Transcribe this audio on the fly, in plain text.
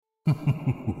Look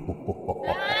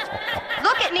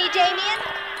at me, Damien.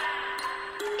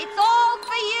 It's all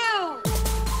for you.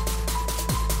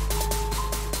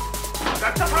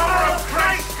 That the power of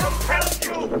Christ compels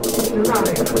you!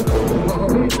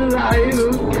 It's alive!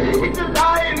 It's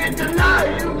alive! It's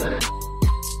alive!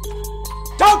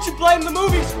 Don't you blame the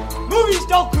movies! Movies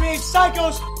don't create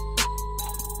psychos!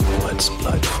 What's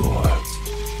blood for,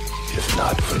 if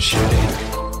not for shooting?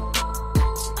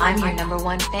 I'm your number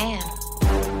one fan.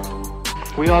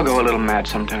 We all go a little mad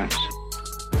sometimes.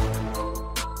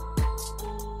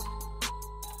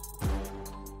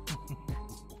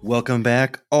 Welcome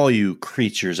back, all you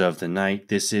creatures of the night.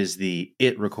 This is the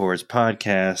It Records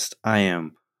podcast. I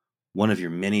am one of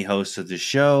your many hosts of the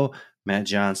show, Matt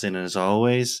Johnson, and as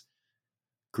always,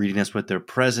 greeting us with their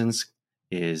presence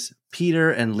is Peter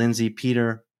and Lindsay.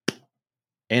 Peter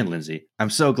and Lindsay, I'm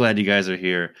so glad you guys are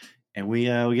here, and we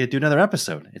get to do another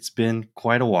episode. It's been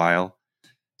quite a while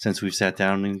since we've sat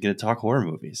down and get to talk horror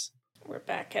movies. We're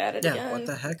back at it yeah, again. what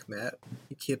the heck, Matt?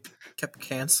 You kept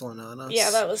canceling on us.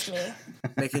 Yeah, that was me.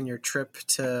 Making your trip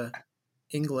to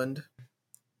England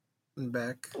and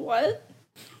back. What?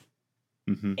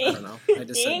 Mm-hmm. I don't know.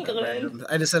 England.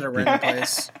 I just said a random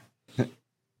place.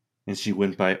 And she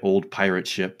went by Old Pirate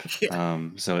Ship, Yeah.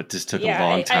 So it just took a Yeah,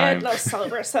 long I time. had no cell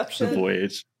The reception.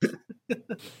 voyage.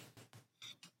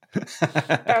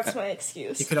 That's my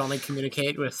excuse. You could only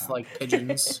communicate with like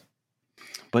pigeons.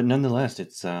 But nonetheless,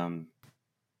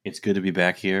 it's good to be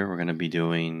back here. We're going to be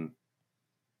doing.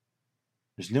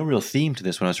 There's no real theme to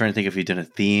this one. I was trying to think if we did a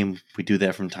theme. We do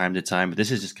that from time to time, but this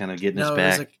is just kind of getting us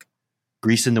back,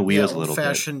 greasing the wheels a little bit.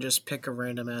 Fashion, just pick a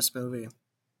random ass movie.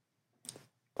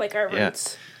 Like our Yeah.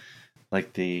 roots.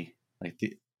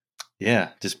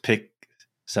 Just pick.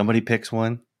 Somebody picks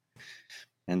one,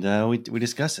 and we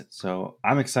discuss it. So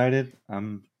I'm excited.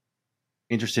 I'm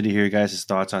interested to hear you guys'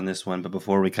 thoughts on this one. But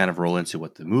before we kind of roll into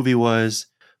what the movie was,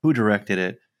 who directed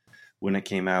it, when it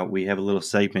came out, we have a little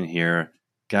segment here.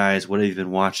 Guys, what have you been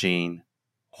watching,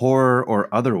 horror or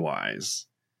otherwise?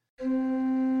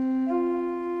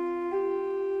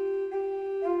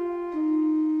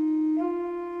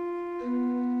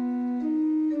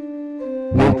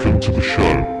 Welcome to the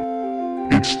show.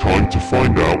 It's time to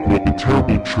find out what the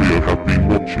terrible trio have been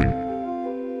watching.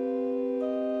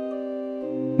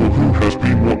 Or who has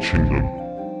been watching them.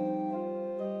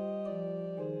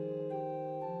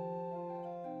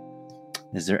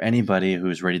 Is there anybody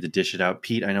who's ready to dish it out?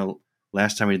 Pete, I know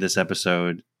last time we did this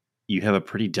episode, you have a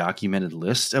pretty documented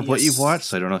list of what you've Yes, watched,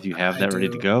 so I don't know if you have that ready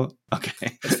to do. go.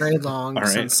 Okay. It's very long All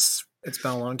right. since it's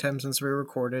been a long time since we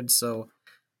recorded, so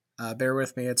bear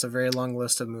with me. It's a very long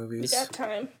list of We movies. got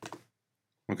time.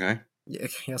 Okay.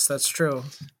 Yes, that's true.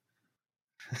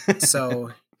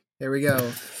 So here we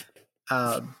go.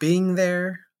 Being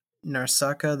There,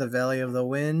 Narsaka, The Valley of the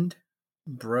Wind,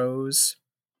 Bros,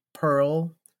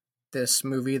 Pearl, this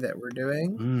movie that we're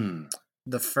doing,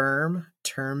 The Firm,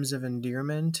 Terms of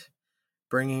Endearment,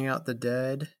 Bringing Out the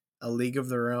Dead, A League of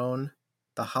Their Own,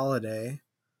 The Holiday,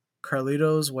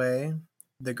 Carlito's Way,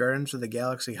 The Guardians of the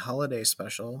Galaxy Holiday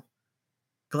Special,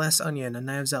 Glass Onion, A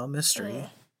Knives Out Mystery,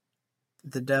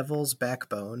 The Devil's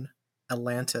Backbone,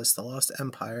 Atlantis, The Lost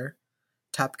Empire,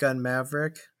 Top Gun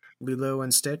Maverick, Lilo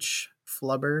and Stitch,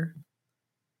 Flubber,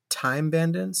 Time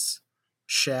Bandits,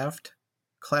 Shaft,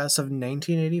 Class of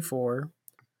 1984,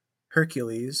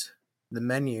 Hercules, The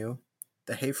Menu,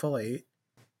 The Hateful Eight,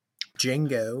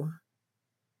 Django,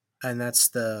 and that's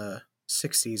the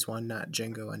 60s one, not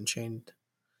Django Unchained.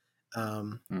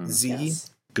 Z,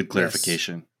 Yes. Good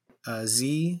clarification.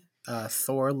 Z,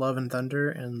 Thor, Love and Thunder,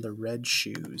 and The Red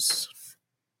Shoes.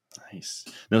 Nice.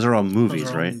 Those are all movies,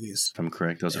 Those are all right? movies. If I'm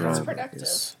correct, those Yeah, are It's all productive.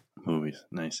 movies.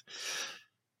 Nice.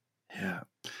 Yeah.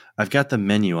 I've got The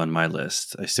Menu on my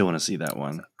list. I still want to see that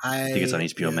one. I think it's on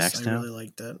HBO Max now. I really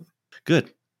liked it.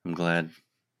 Good. I'm glad.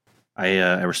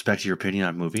 I respect your opinion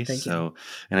on movies. Thank you. So,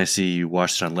 and I see you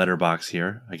watched it on Letterboxd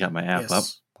here. I got my app Yes.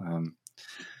 up.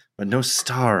 But no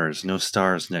stars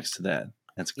next to that.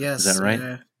 Yes, Is that right?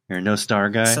 yeah. You're a no star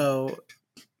guy? So,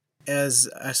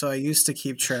 I used to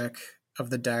keep track of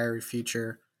the diary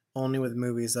feature only with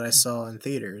movies that I saw in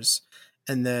theaters,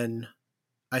 and then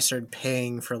I started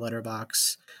paying for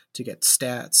Letterboxd to get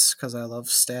stats because I love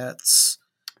stats,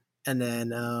 and then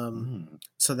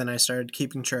so then I started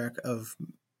keeping track of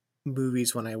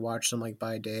movies when I watch them, like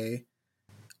by day.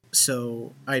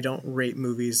 So I don't rate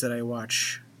movies that I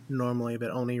watch normally,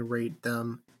 but only rate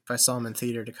them if I saw them in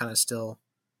theater to kind of still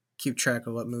keep track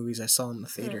of what movies I saw in the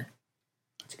theater.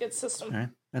 It's a good system. All right.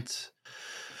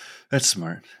 That's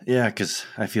smart. Yeah, because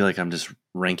I feel like I'm just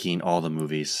ranking all the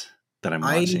movies that I'm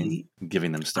watching,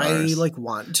 giving them stars. I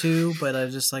want to, but I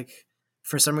just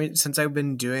for some reason, since I've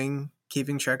been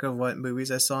keeping track of what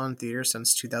movies I saw in theater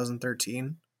since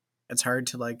 2013, it's hard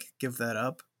to like give that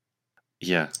up.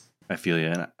 Yeah, I feel you.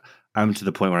 And I'm to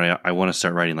the point where I want to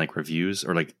start writing like reviews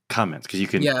or like comments because you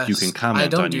can comment I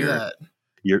don't on do your that.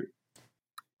 your.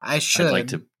 I should. I'd like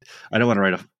to. I don't want to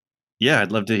write a. Yeah,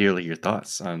 I'd love to hear like your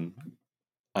thoughts on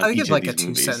I each give of like these a 2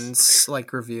 movies. sentence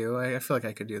like review. I feel like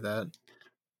I could do that.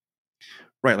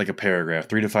 Right, like a paragraph,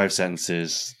 3 to 5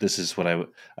 sentences. This is what I'm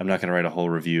not going to write a whole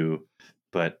review,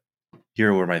 but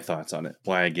here were my thoughts on it.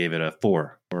 Why I gave it a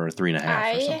 4 or a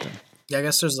 3.5 or something. Yeah, I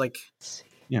guess there's like.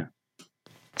 Yeah.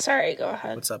 Sorry, go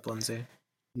ahead. What's up, Lindsay?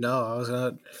 No, I was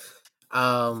gonna.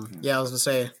 Yeah, I was gonna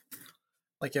say,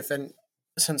 like,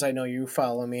 since I know you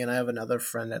follow me, and I have another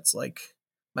friend that's like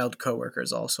my old coworker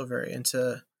is also very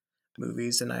into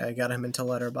movies, and I got him into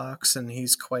Letterboxd, and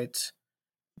he's quite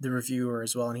the reviewer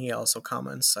as well, and he also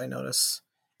comments. I notice,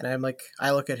 and I'm like,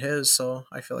 I look at his, so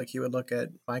I feel like he would look at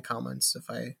my comments if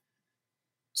I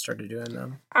started doing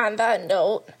them. On that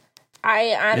note,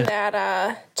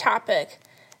 that topic,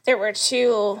 there were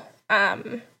 2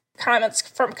 comments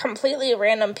from completely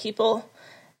random people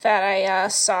that I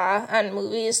saw on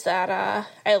movies that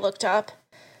I looked up.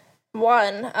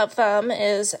 One of them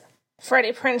is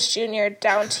Freddie Prinze Jr.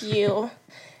 Down to You.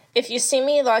 If you see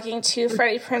me logging 2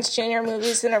 Freddie Prinze Jr.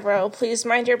 movies in a row, please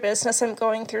mind your business. I'm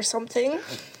going through something.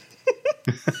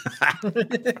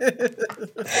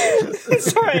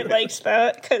 So I liked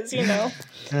that because,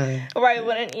 why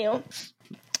wouldn't you?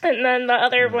 And then the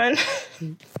other one.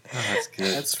 Oh, that's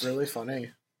good. That's really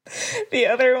funny. The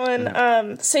other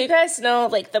one, so you guys know,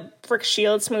 like, the Brooke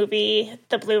Shields movie,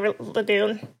 The Blue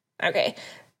Lagoon? Okay.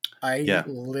 I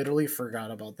literally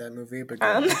forgot about that movie, but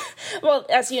well,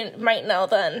 as you might know,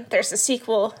 then there's a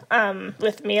sequel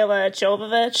with Mila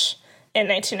Jovovich in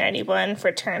 1991 for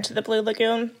Return to the Blue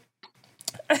Lagoon.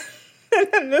 And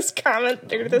then this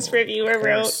reviewer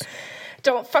wrote,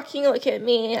 "Don't fucking look at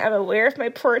me. I'm aware of my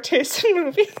poor taste in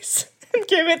movies." And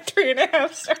give it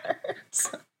 3.5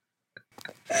 stars.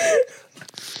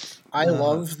 I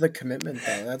love the commitment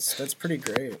though. That's pretty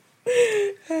great.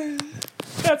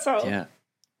 That's all. Yeah.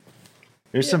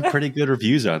 There's some pretty good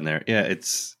reviews on there. Yeah,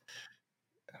 it's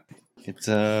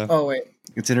Oh wait.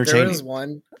 It's entertaining. There was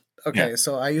one. Okay, Yeah.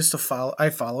 so I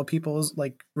follow people's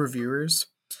like reviewers,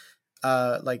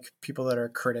 like people that are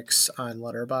critics on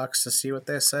Letterboxd to see what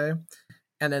they say.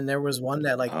 And then there was one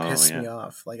that like pissed me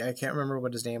off. Like I can't remember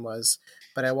what his name was,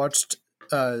 but I watched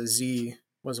Z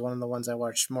was one of the ones I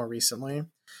watched more recently.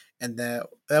 And that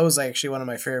was actually one of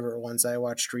my favorite ones I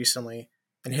watched recently.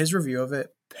 And his review of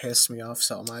it pissed me off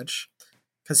so much.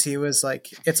 Because he was like,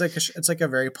 it's like a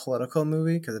very political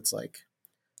movie because it's like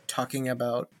talking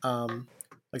about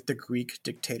like the Greek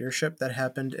dictatorship that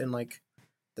happened in like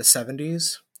the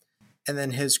 70s. And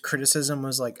then his criticism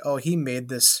was like, oh, he made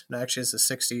this. No, actually, it's the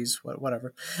 60s.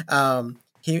 Whatever.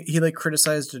 He like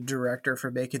criticized the director for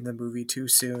making the movie too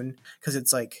soon because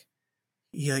it's like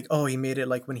he made it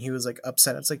like when he was like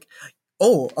upset. It's like,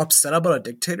 oh, upset about a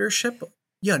dictatorship?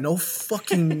 Yeah, no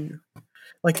fucking.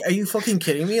 Like, are you fucking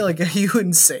kidding me? Like, are you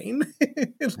insane?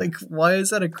 Like, why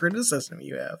is that a criticism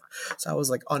you have? So I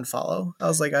was like, unfollow. I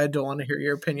was like, I don't want to hear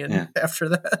your opinion after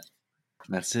that.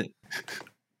 That's it.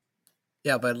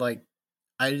 Yeah, but like,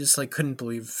 I just like couldn't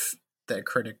believe that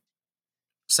critic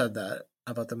said that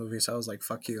about the movie. So I was like,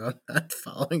 fuck you. I'm not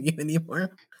following you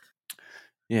anymore.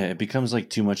 Yeah, it becomes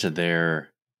like too much of their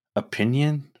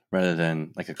opinion rather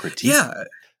than like a critique. Yeah.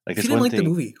 Like if it's you didn't one like thing. the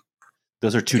movie.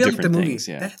 Those are two different things.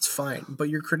 Yeah, that's fine. But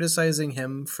you're criticizing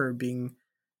him for being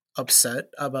upset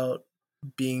about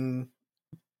being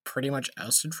pretty much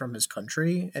ousted from his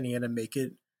country, and he had to make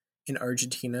it in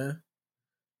Argentina.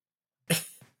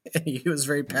 And he was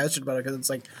very passionate about it because it's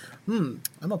like, I'm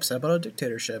upset about a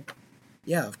dictatorship.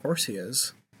 Yeah, of course he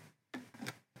is.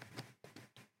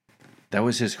 That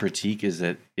was his critique, is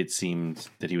that it seemed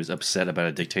that he was upset about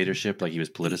a dictatorship, like he was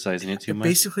politicizing it too much.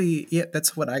 Basically, yeah,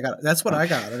 that's what I got. That's what I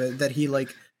got out of it. That he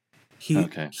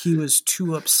was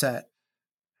too upset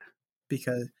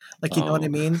because, like, you know what I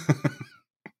mean.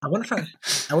 I wish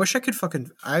I could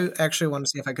I actually want to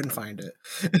see if I can find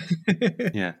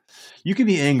it. Yeah, you can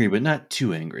be angry, but not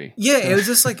too angry. Yeah, it was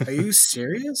just like, are you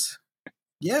serious?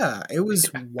 Yeah, it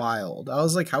was wild. I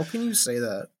was like, how can you say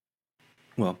that?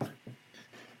 Well,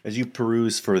 as you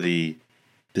peruse for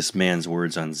this man's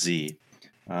words on Z,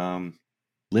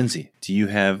 Lindsay, do you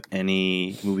have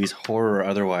any movies, horror or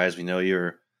otherwise? We know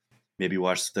you're maybe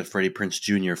watched the Freddie Prinze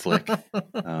Jr. flick.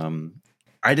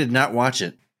 I did not watch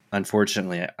it,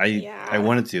 unfortunately. I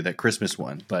wanted to, that Christmas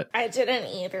one, but I didn't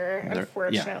either,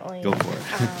 unfortunately. Yeah, go for it.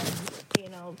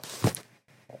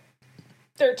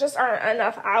 there just aren't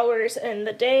enough hours in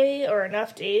the day or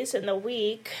enough days in the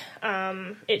week.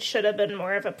 It should have been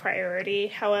more of a priority,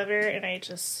 however, and I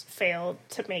just failed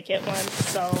to make it one.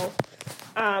 So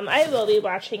I will be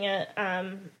watching it.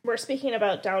 We're speaking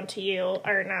about Down to You,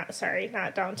 or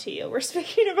not Down to You. We're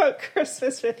speaking about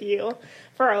Christmas with You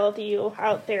for all of you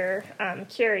out there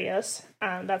curious.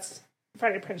 That's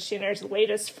Freddie Prinze Jr.'s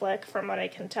latest flick, from what I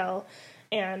can tell.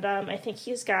 And I think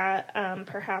he's got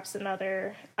perhaps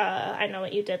another I Know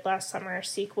What You Did Last Summer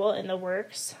sequel in the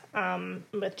works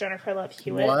with Jennifer Love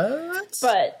Hewitt. What?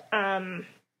 But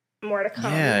more to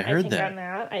come, Yeah, I heard think, that. on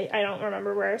that. I don't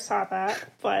remember where I saw that,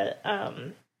 but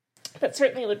that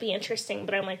certainly would be interesting.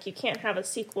 But I'm like, you can't have a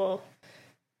sequel.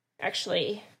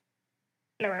 Actually,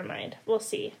 never mind. We'll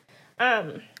see.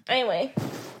 Anyway.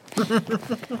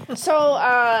 So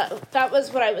that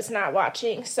was what I was not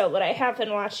watching. So what I have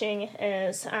been watching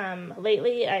is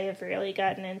lately I have really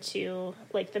gotten into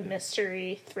like the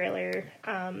mystery thriller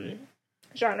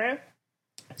genre.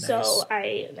 Nice. So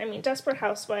I mean, Desperate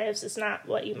Housewives is not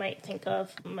what you might think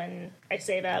of when I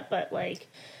say that, but like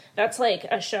that's like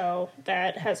a show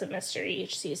that has a mystery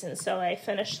each season. So I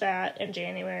finished that in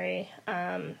January.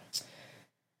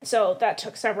 So that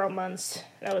took several months.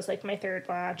 That was like my third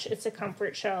watch. It's a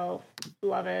comfort show.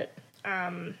 Love it.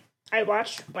 I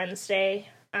watched Wednesday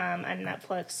on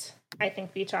Netflix. I think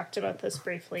we talked about this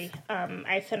briefly.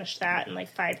 I finished that in like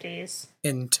 5 days.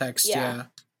 In text, yeah.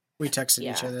 We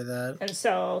texted each other that. And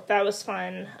so that was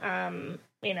fun. 8.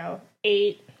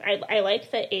 I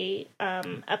like the 8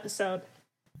 episode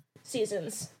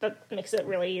seasons. That makes it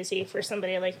really easy for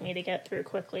somebody like me to get through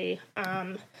quickly.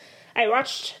 I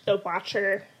watched The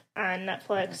Watcher on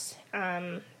Netflix.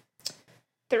 The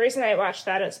reason I watched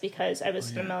that is because I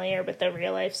was familiar with the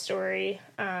real life story.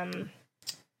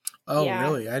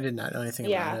 Really? I did not know anything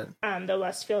about it. The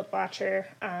Westfield Watcher.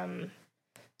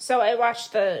 So I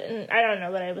watched I don't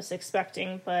know what I was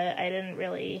expecting, but I didn't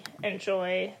really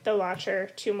enjoy The Watcher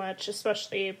too much,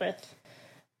 especially with...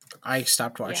 I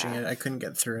stopped watching it. I couldn't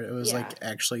get through it. It was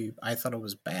actually, I thought it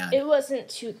was bad. It wasn't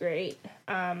too great.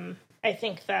 I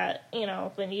think that,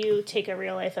 when you take a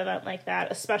real life event like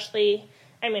that, especially,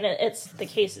 I mean, the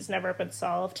case has never been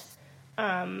solved.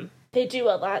 They do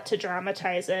a lot to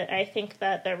dramatize it. I think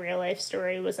that the real life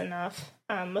story was enough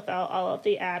without all of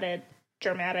the added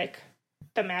dramatic,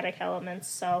 thematic elements.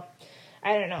 So,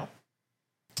 I don't know.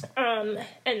 And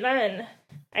then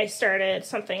I started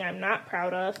something I'm not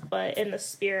proud of, but in the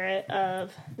spirit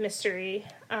of mystery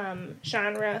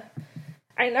genre,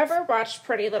 I never watched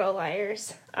Pretty Little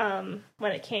Liars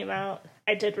when it came out.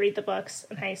 I did read the books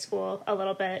in high school a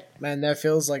little bit. Man, that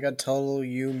feels like a total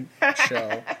you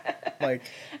show. Like,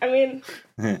 I mean,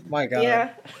 my God. Yeah.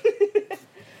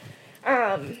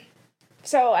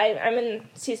 So I'm in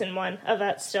season 1 of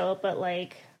that still, but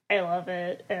like I love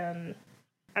it, and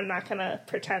I'm not gonna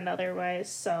pretend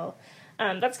otherwise. So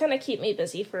that's gonna keep me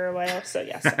busy for a while. So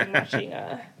yes, I'm watching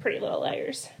Pretty Little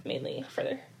Liars mainly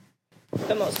for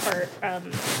the most part.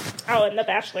 And The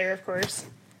Bachelor, of course.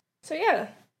 So yeah,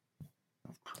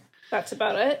 that's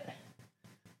about it.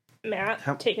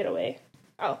 Matt, take it away.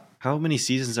 Oh, how many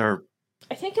seasons are?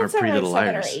 I think it's Pretty like Little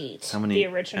 7 Liars? or 8. How many? The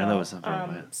original was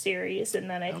series, and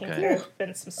then I think Okay. there have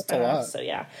been some spin-offs. So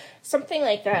yeah, something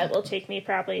like that will take me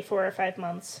probably 4 or 5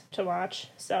 months to watch.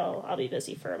 So I'll be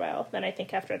busy for a while. Then I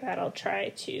think after that I'll try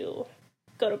to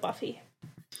go to Buffy.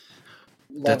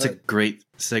 That's a great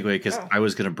segue, because I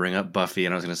was going to bring up Buffy,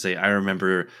 and I was going to say I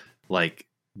remember like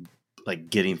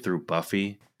getting through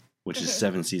Buffy, which is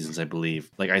 7 seasons, I believe.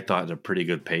 Like I thought at a pretty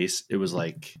good pace. It was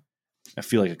like I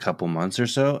feel like a couple months or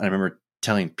so. And I remember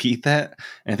telling Pete that,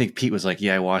 and I think Pete was like,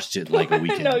 "Yeah, I watched it in like a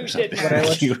weekend No, or you something."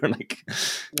 didn't. You were like,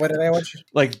 what did I watch?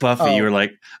 Like Buffy, Oh. you were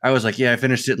like, I was like, "Yeah, I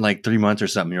finished it in like 3 months or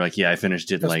something." You're like, "Yeah, I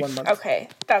finished it in Just like 1 month. Okay,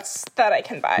 that I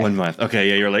can buy. 1 month." Okay,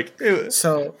 yeah, you're like, "Ew."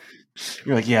 So,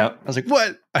 You're like, "Yeah." I was like,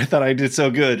 "What? I thought I did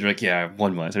so good." You're like, "Yeah,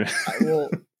 1 month." well,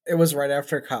 it was right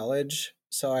after college,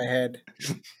 so I had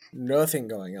nothing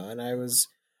going on. I was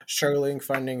struggling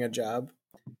finding a job.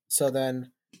 So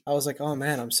then I was like, oh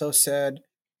man, I'm so sad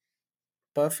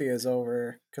Buffy is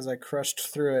over, because I crushed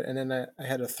through it, and then I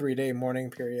had a 3-day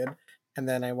mourning period, and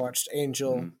then I watched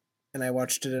Angel, and I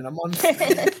watched it in a month.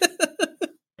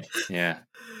 Yeah.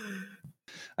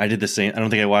 I did the same. I don't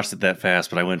think I watched it that fast,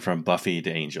 but I went from Buffy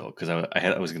to Angel because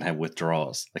I was going to have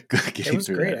withdrawals. Like It was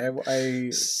great. I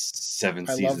 7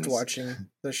 I seasons. loved watching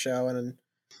the show, and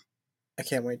I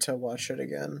can't wait to watch it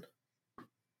again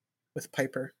with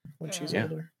Piper when she's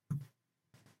older.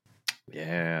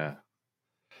 Yeah.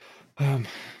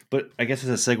 But I guess as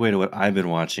a segue to what I've been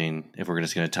watching, if we're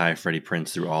just going to tie Freddie Prinze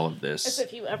through all of this. As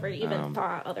if you ever even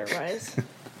thought otherwise.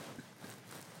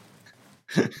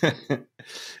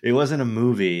 It wasn't a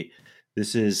movie.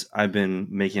 I've been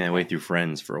making my way through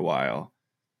Friends for a while.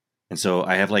 And so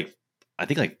I have I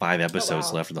think 5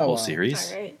 episodes left of the whole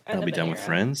series. Right. I'll be done with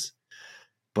Friends.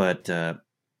 But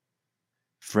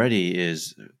Freddie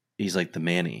he's like the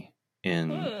Manny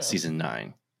in season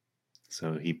 9.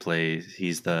 So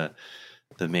he's the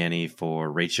Manny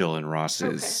for Rachel and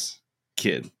Ross's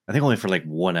kid. I think only for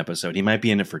 1 episode. He might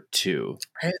be in it for 2.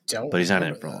 But he's not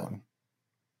in it for long.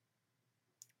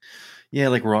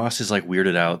 Yeah, Ross is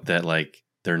weirded out that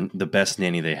they're the best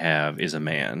nanny they have is a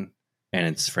man, and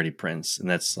it's Freddie Prinze, and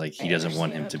that's he doesn't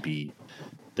want him to be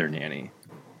their nanny.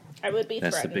 I would be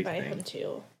threatened by him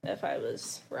too if I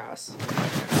was Ross.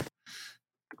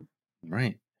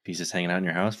 Right. If he's just hanging out in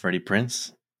your house, Freddie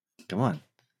Prinze. Come on.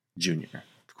 Junior.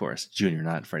 Of course. Junior,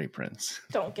 not Freddie Prinze.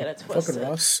 Don't get it twisted. Fucking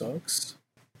Ross sucks.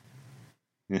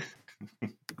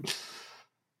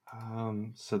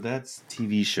 So that's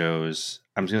TV shows.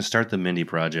 I'm going to start the Mindy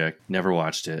Project. Never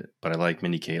watched it, but I like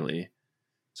Mindy Kaling.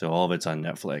 So all of it's on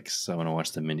Netflix. So I want to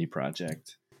watch the Mindy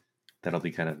Project. That'll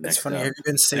be kind of next. It's funny. Up. Have you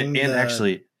been seeing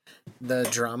actually the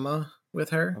drama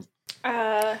with her?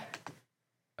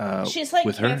 She's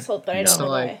with canceled, but I don't know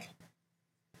why.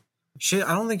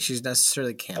 I don't think she's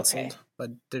necessarily canceled,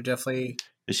 but they're definitely.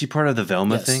 Is she part of the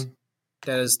Velma thing?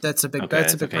 That's a big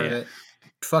part of it.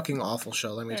 Fucking awful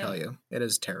show, let me tell you. It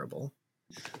is terrible.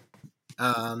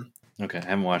 Okay, I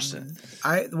haven't watched it.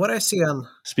 What I see on.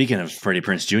 Speaking of Freddie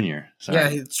Prinze Jr. Sorry, yeah,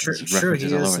 he's true.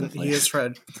 He is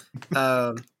Fred.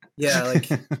 Yeah,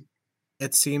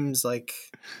 it seems like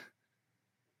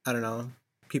I don't know.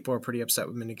 People are pretty upset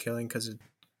with Mindy Kaling because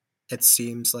it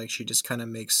seems like she just kind of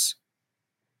makes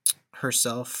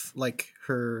herself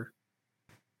her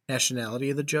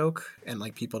nationality the joke, and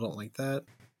people don't like that.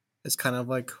 It's kind of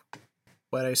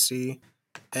what I see,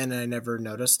 and I never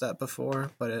noticed that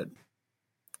before, but it's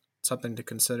something to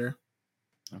consider.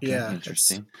 Okay, yeah,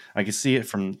 interesting. I could see it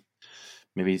from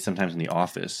maybe sometimes in The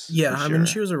Office. Yeah, I mean,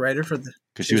 she was a writer for the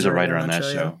because she was a writer on that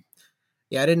show.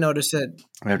 Yeah, I didn't notice it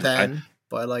then,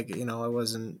 but I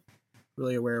wasn't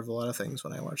really aware of a lot of things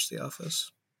when I watched The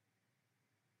Office.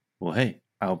 Well, hey,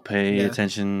 I'll pay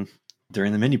attention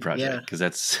during the Mindy Project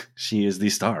because she is the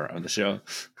star of the show.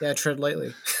 Yeah, tread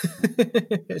lightly.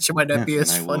 She might not be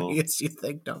as funny as you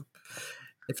think, no.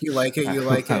 If you like it, you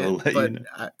like it.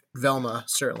 But Velma,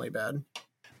 certainly bad.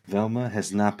 Velma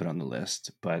has not been on the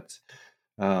list, but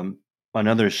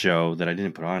another show that I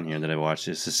didn't put on here that I watched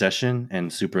is Succession,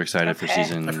 and super excited for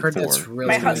season 4. I've heard that's really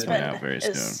My good. husband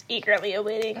is eagerly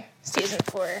awaiting season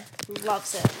 4.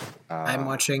 Loves it. I'm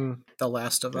watching The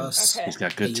Last of Us. He's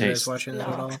got good taste. You guys watching that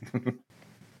at all?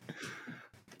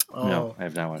 No, I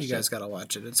have not watched it. You guys got to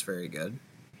watch it. It's very good.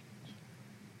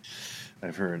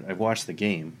 I've heard. I've watched the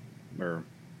game, or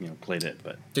played it,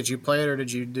 but did you play it or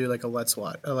did you do a let's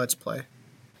play?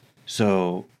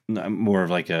 So more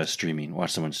of a streaming.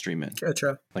 Watch someone stream it.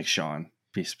 Gotcha. Like Sean,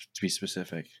 to be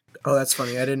specific. Oh, that's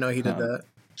funny. I didn't know he did that.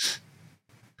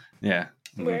 Yeah.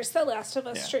 Where's The Last of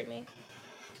Us streaming?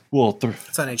 Well,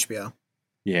 it's on HBO.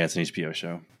 Yeah, it's an HBO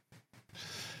show.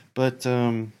 But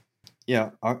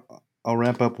I'll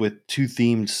wrap up with 2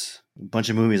 themes. A bunch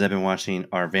of movies I've been watching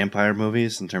are vampire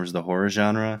movies in terms of the horror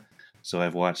genre. So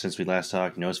I've watched, since we last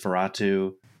talked,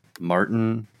 Nosferatu,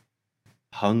 Martin,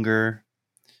 Hunger,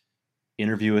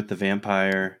 Interview with the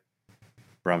Vampire,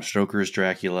 Bram Stoker's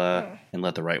Dracula, and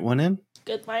Let the Right One In.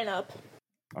 Good lineup.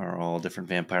 Are all different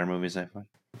vampire movies I find.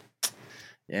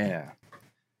 Yeah.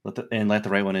 Let the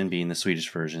Right One In being the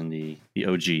Swedish version, the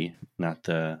OG, not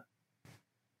the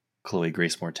Chloe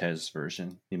Grace Moretz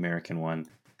version, the American one.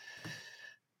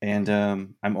 And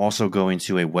I'm also going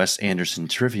to a Wes Anderson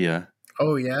trivia.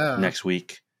 Oh yeah, next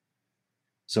week.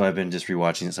 So I've been just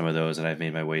rewatching some of those, and I've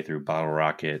made my way through Bottle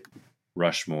Rocket,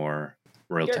 Rushmore,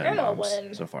 Royal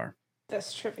Tenenbaums so far.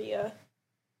 This trivia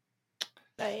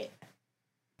night.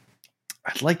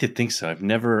 I'd like to think so. I've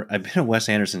been a Wes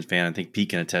Anderson fan. I think Pete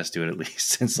can attest to it at least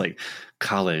since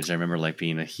college. I remember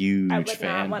being a huge fan.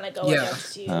 I would not want to go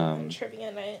against you in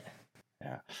trivia night.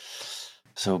 Yeah.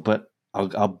 So, but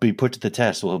I'll be put to the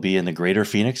test. We'll be in the greater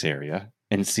Phoenix area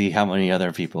and see how many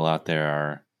other people out there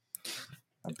are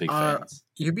big fans.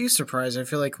 You'd be surprised. I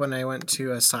feel like when I went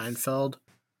to a Seinfeld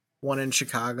one in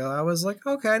Chicago, I was like,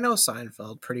 okay, I know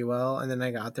Seinfeld pretty well. And then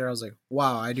I got there, I was like,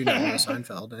 wow, I do not know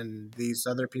Seinfeld. And these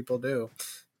other people do.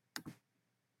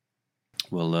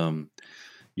 Well,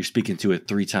 you're speaking to a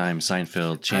 3-time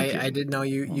Seinfeld champion. I did know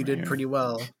you did pretty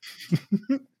well.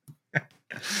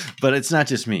 But it's not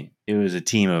just me. It was a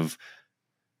team of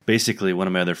basically one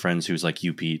of my other friends who's like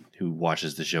you, Pete, who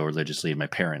watches the show religiously, and my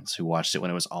parents who watched it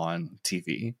when it was on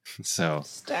TV. So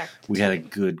we had a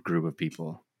good group of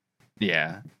people.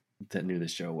 that knew the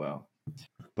show well.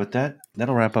 But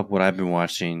that'll wrap up what I've been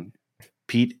watching.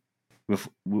 Pete,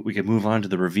 we can move on to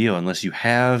the review unless you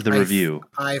have the review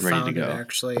I ready found to go. It,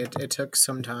 actually. It took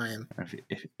some time.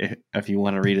 If you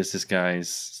want to read us this guy's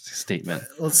statement.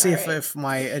 Let's see if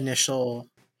my initial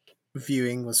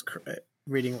viewing was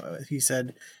reading. He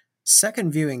said,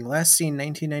 second viewing, last seen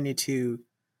 1992.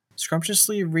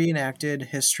 Scrumptiously reenacted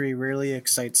history rarely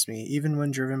excites me, even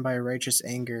when driven by righteous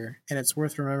anger, and it's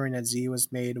worth remembering that Z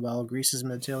was made while Greece's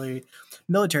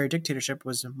military dictatorship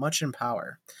was much in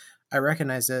power. I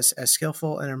recognize this as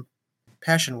skillful and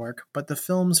passion work, but the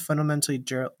film's fundamentally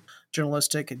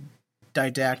journalistic,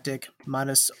 didactic,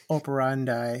 modus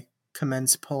operandi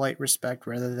commends polite respect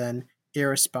rather than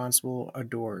irresponsible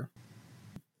adore.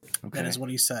 Okay. That is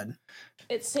what he said.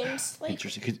 It seems like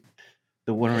interesting.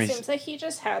 It seems like he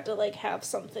just had to have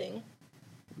something,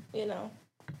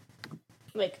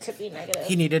 to be negative.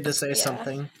 He needed to say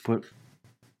something. But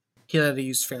he had to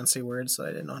use fancy words that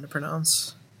I didn't know how to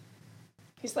pronounce.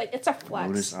 He's like, it's a flex.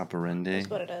 Modus operandi. That's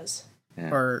what it is.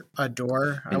 Yeah. Or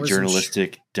adore. And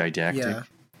journalistic, didactic. Yeah.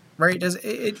 Right? Doesn't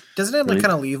it really?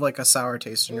 Kind of leave a sour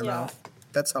taste in your mouth?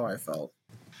 That's how I felt.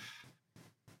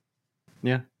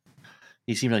 Yeah.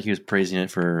 He seemed like he was praising it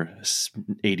for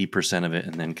 80% of it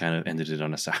and then kind of ended it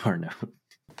on a sour note.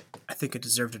 I think it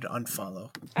deserved an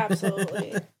unfollow.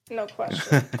 Absolutely. No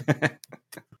question.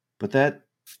 But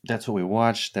that's what we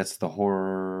watched. That's the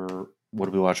horror. What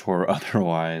did we watch horror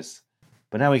otherwise?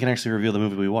 But now we can actually reveal the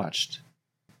movie we watched.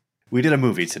 We did a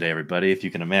movie today, everybody, if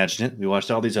you can imagine it. We watched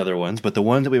all these other ones, but the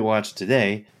one that we watched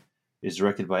today is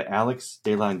directed by Alex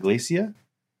de la Iglesia.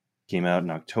 Came out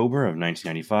in October of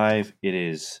 1995. It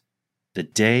is The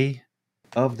Day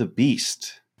of the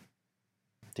Beast.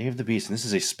 Day of the Beast. And this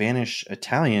is a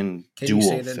Spanish-Italian dual film.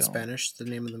 Can you say it in Spanish, the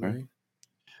name of the movie?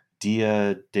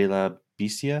 Dia de la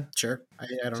Bestia? Sure. I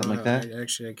don't Something know. Like that?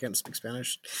 I can't speak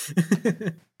Spanish.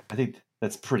 I think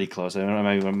that's pretty close.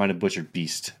 I might have butchered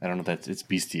Beast. I don't know if it's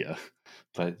Bestia.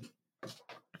 But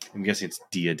I'm guessing it's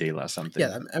Dia de la something.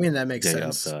 Yeah, I mean, that makes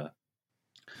sense.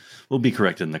 We'll be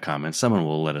corrected in the comments. Someone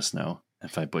will let us know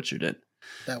if I butchered it.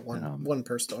 That one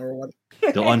person or one.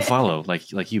 They'll unfollow,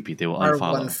 like you, Pete. They will unfollow.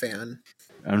 Our one fan.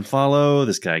 Unfollow.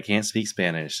 This guy can't speak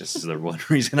Spanish. This is the one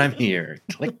reason I'm here.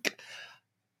 Click.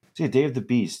 So yeah, Day of the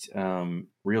Beast.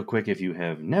 Real quick, if you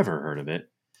have never heard of it,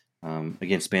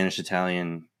 again,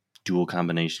 Spanish-Italian dual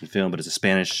combination film, but it's a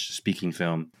Spanish-speaking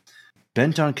film.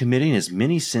 Bent on committing as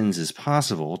many sins as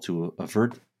possible to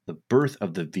avert the birth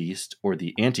of the beast or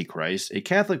the Antichrist, a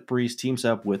Catholic priest teams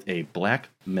up with a black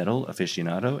metal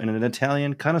aficionado and an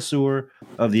Italian connoisseur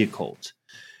of the occult.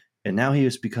 And now he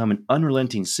has become an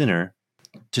unrelenting sinner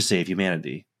to save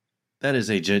humanity. That is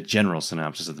a general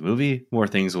synopsis of the movie. More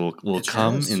things will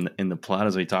come in the plot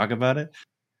as we talk about it.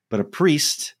 But a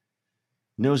priest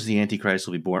knows the Antichrist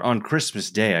will be born on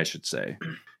Christmas Day, I should say.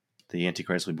 The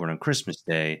Antichrist will be born on Christmas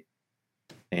Day.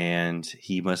 And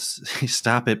he must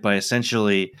stop it by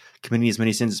essentially committing as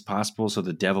many sins as possible so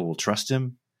the devil will trust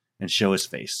him and show his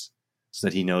face so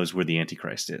that he knows where the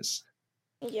Antichrist is.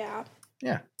 Yeah.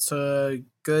 Yeah. It's a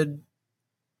good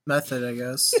method, I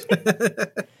guess.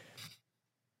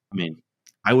 I mean,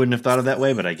 I wouldn't have thought of that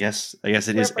way, but I guess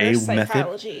it is a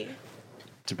method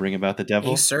to bring about the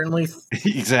devil. He certainly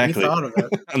exactly thought of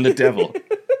it. On the devil.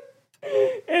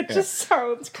 It just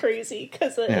sounds crazy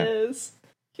because it is.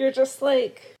 You're just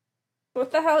like,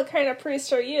 what the hell kind of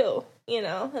priest are you?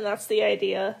 And that's the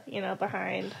idea,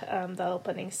 behind the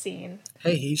opening scene.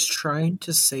 Hey, he's trying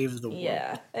to save the world.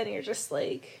 Yeah, and you're just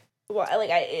like, well,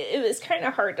 it was kind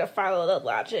of hard to follow the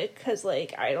logic because,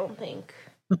 I don't think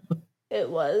it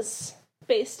was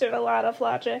based in a lot of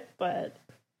logic, but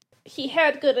he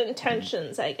had good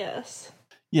intentions, I guess.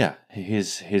 Yeah,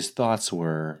 his thoughts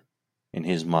were in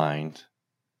his mind,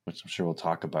 which I'm sure we'll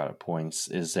talk about at points,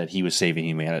 is that he was saving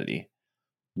humanity.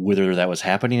 Whether that was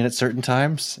happening at certain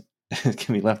times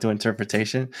can be left to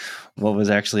interpretation, what was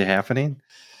actually happening.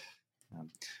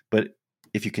 But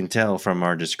if you can tell from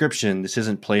our description, this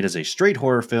isn't played as a straight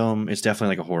horror film. It's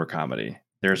definitely like a horror comedy.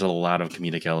 There's a lot of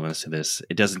comedic elements to this.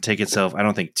 It doesn't take itself, I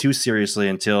don't think, too seriously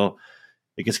until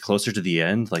it gets closer to the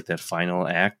end, like that final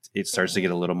act. It starts to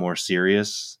get a little more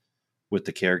serious with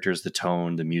the characters, the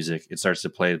tone, the music. It starts to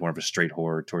play more of a straight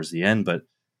horror towards the end, but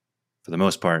for the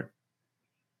most part,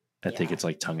 I think it's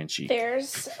tongue-in-cheek.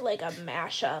 There's a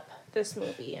mashup, this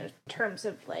movie, in terms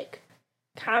of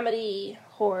comedy,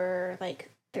 horror,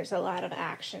 there's a lot of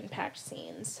action-packed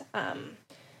scenes.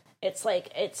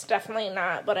 It's definitely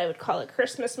not what I would call a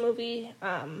Christmas movie.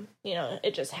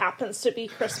 It just happens to be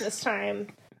Christmas time.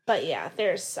 But yeah,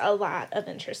 there's a lot of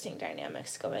interesting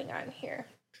dynamics going on here.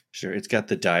 Sure, it's got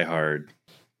the Die Hard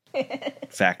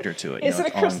factor to it. Is it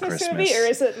a Christmas movie or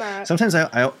is it not? Sometimes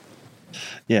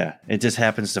yeah, it just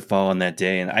happens to fall on that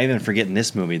day. And I even forget in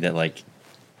this movie that like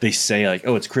they say like,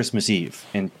 oh, it's Christmas Eve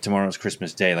and tomorrow's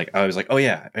Christmas Day. Like I was like, oh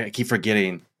yeah, I keep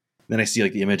forgetting. Then I see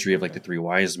like the imagery of like the three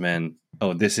wise men.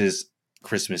 Oh, this is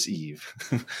Christmas Eve,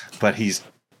 but he's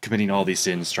committing all these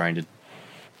sins trying to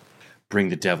bring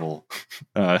the devil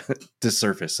to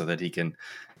surface so that he can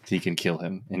kill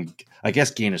him and I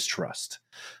guess gain his trust.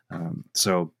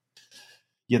 So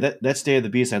yeah, that's Day of the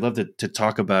Beast. I'd love to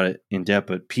talk about it in depth,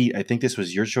 but Pete, I think this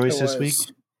was your choice this week.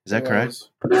 Is that correct?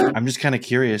 I'm just kind of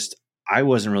curious. I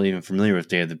wasn't really even familiar with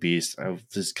Day of the Beast. I was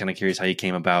just kind of curious how you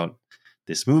came about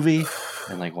this movie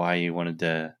and like why you wanted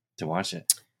to watch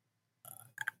it.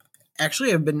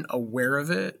 Actually, I've been aware of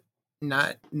it,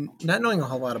 not knowing a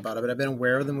whole lot about it, but I've been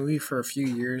aware of the movie for a few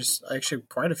years, actually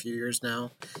quite a few years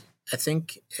now. I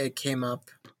think it came up,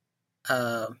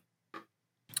 I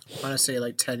want to say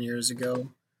like 10 years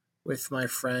ago with my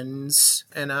friends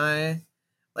and I.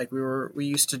 Like we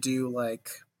used to do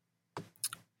like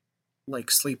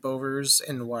sleepovers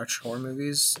and watch horror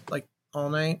movies like all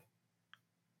night.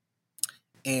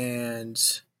 And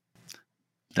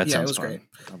that yeah, sounds it was fun.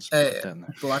 great.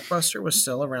 Blockbuster was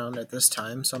still around at this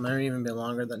time, so it might have even been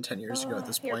longer than 10 years ago at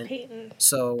this point.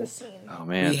 So oh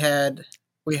man,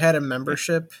 we had a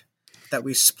membership that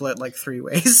we split like 3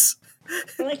 ways.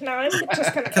 Like now I'm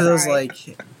just gonna because it was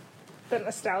like the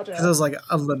nostalgia. Because it was like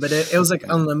unlimited. It was like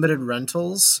unlimited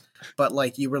rentals, but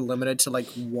like you were limited to like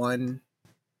one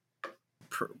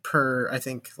per I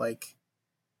think like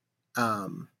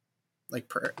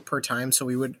per time. So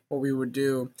what we would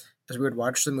do is we would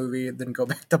watch the movie, then go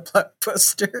back to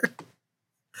Blockbuster,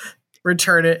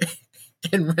 return it,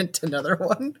 and rent another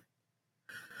one.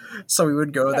 So we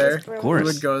would go there. Of course. We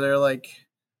would go there like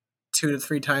 2 to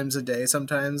 3 times a day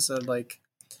sometimes. So like,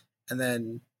 and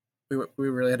then we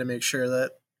really had to make sure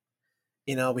that,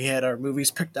 you know, we had our movies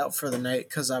picked out for the night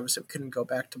because obviously we couldn't go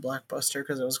back to Blockbuster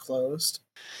because it was closed.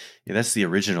 Yeah, that's the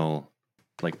original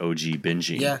like OG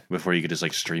binging. Yeah. Before you could just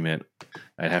like stream it,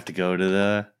 I'd have to go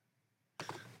to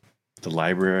the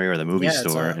library or the movie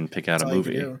store and pick out a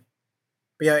movie. But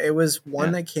yeah, it was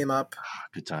one that came up.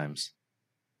 Good times.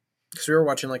 Because we were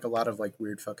watching like a lot of like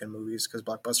weird fucking movies because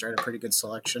Blockbuster had a pretty good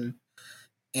selection.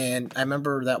 And I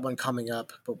remember that one coming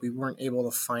up, but we weren't able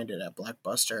to find it at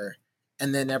Blockbuster.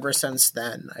 And then ever since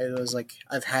then, I was like,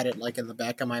 I've had it like in the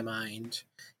back of my mind.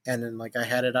 And then like I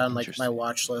had it on like my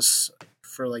watch list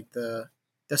for like the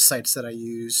sites that I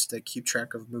use to keep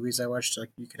track of movies I watched.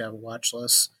 Like you could have a watch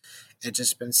list. It's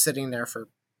just been sitting there for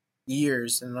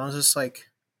years. And I was just like,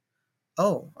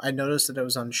 oh, I noticed that it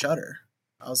was on Shudder.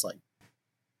 I was like,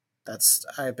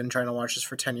 I've been trying to watch this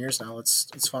for 10 years now.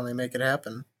 Let's finally make it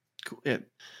happen. Cool. Yeah,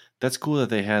 that's cool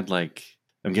that they had like,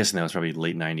 I'm guessing that was probably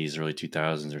late 90s, early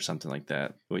 2000s or something like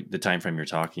that. The time frame you're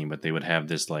talking, but they would have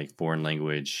this like foreign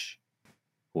language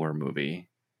horror movie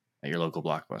at your local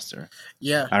Blockbuster.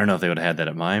 Yeah. I don't know if they would have had that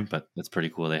at mine, but that's pretty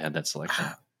cool. They had that selection.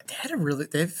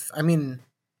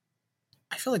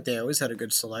 I feel like they always had a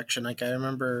good selection. Like I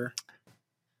remember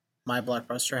my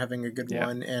Blockbuster having a good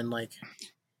one, and like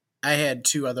I had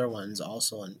 2 other ones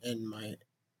also in my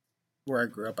where I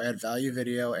grew up. I had Value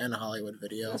Video and Hollywood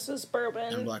Video. This is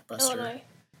Bourbon, and Blockbuster. Illinois.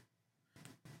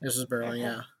 This is Bourbon,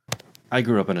 yeah. I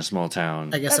grew up in a small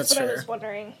town. I guess that's what fair. I was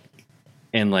wondering.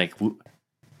 And like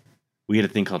we had a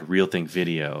thing called Real Think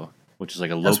Video, which is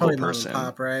like a local person. Mom and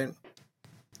Pop, right?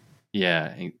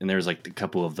 Yeah, and there was like a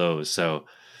couple of those. So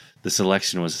the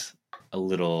selection was a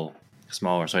little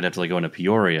smaller. So I'd have to like go into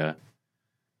Peoria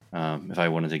if I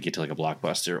wanted to get to like a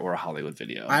Blockbuster or a Hollywood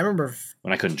Video. I remember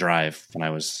when I couldn't drive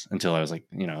until I was like,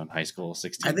 you know, in high school,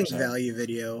 16. I think Value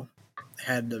Video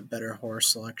had the better horror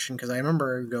selection because I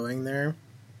remember going there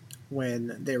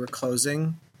when they were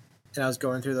closing, and I was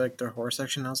going through like their horror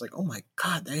section. And I was like, oh my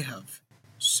god, they have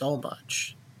so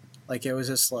much. Like it was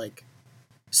just like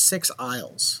 6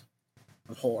 aisles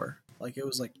of horror. Like it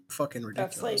was like fucking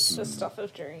ridiculous. That's like the stuff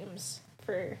of dreams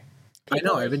for I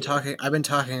know. like I've been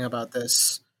talking about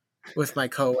this with my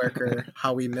coworker,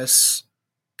 how we miss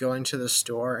going to the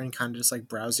store and kind of just like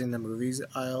browsing the movies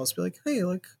aisles. Be like, hey,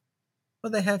 look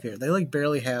what they have here. They like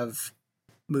barely have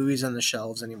movies on the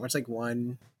shelves anymore. It's like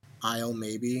one aisle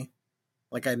maybe.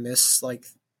 Like I miss like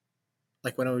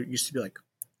when it used to be like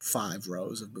 5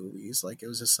 rows of movies. Like it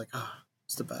was just like,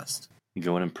 it's the best. You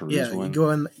go in and peruse one.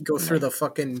 You go through the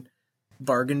fucking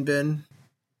bargain bin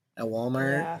at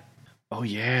Walmart. Yeah. Oh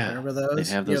yeah, remember those?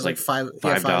 They have those like $5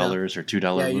 or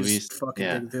 $2 movies. You just fucking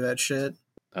dig through that shit.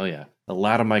 Oh yeah, a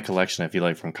lot of my collection I feel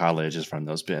like from college is from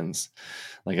those bins.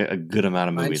 Like a good amount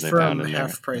of movies I found in there.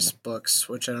 Half Price Books,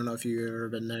 which I don't know if you've ever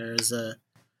been there. Is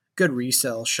good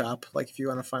resale shop. Like if you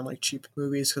want to find like cheap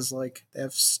movies, because like they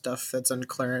have stuff that's on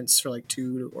clearance for like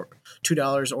 $2 or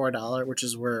 $1, which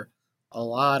is where a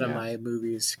lot of my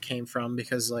movies came from.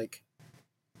 Because like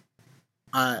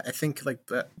I think like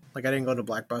I didn't go to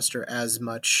Blockbuster as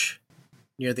much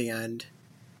near the end,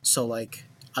 so like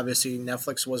obviously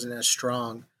Netflix wasn't as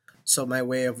strong. So my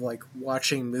way of like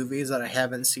watching movies that I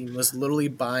haven't seen was literally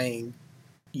buying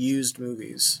used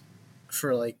movies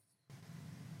for like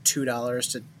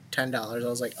 $2 to $10. I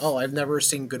was like, oh, I've never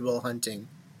seen Good Will Hunting.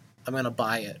 I'm gonna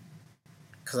buy it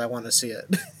because I want to see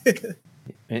it.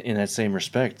 In that same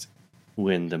respect,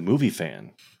 when the Movie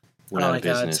Fan went out of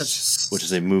business, which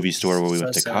is a movie store where we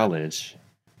went to college,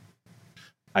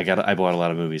 I bought a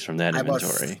lot of movies from that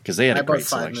inventory because they had a great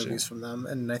selection. I bought 5 movies from them,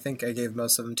 and I think I gave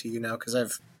most of them to you now because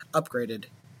I've upgraded.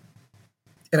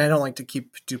 And I don't like to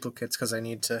keep duplicates because I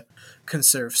need to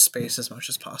conserve space as much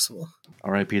as possible.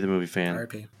 R.I.P. the Movie Fan.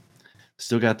 R.I.P.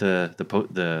 Still got the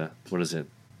what is it?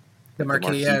 The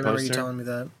marquee. Yeah, I remember you telling me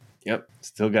that. Yep,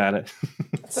 still got it.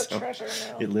 It's a treasure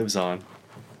now. It lives on.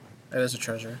 It is a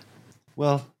treasure.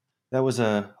 Well, that was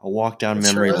a walk down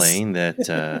memory lane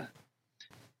that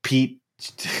Pete.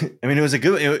 I mean, it was a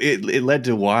good. It led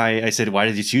to why I said, "Why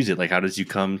did you choose it? Like, how did you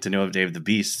come to know of Dave the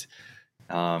Beast?"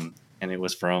 And it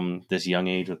was from this young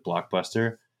age with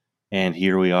Blockbuster. And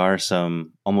here we are,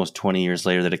 some almost 20 years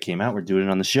later that it came out. We're doing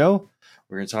it on the show.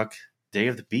 We're going to talk Day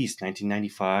of the Beast,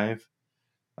 1995.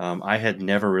 I had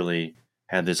never really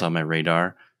had this on my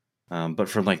radar. But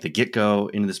from like the get-go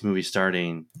into this movie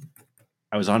starting,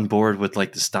 I was on board with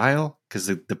like the style because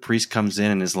the priest comes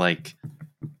in and is like,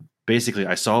 basically,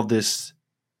 I solved this.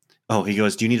 Oh, he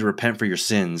goes, do you need to repent for your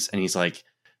sins? And he's like,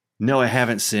 no, I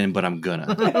haven't sinned, but I'm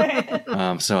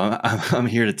gonna. So I'm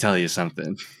here to tell you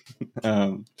something.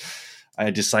 I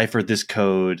deciphered this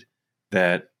code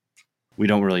that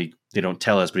they don't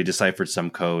tell us, but he deciphered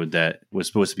some code that was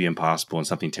supposed to be impossible and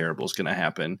something terrible is going to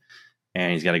happen.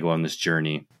 And he's got to go on this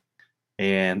journey.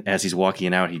 And as he's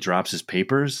walking out, he drops his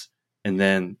papers, and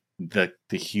then the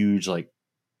huge like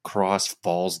cross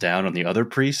falls down on the other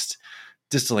priest,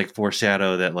 just to like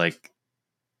foreshadow that like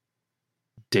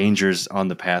dangers on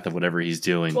the path of whatever he's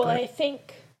doing. Well, I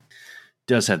think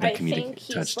does have that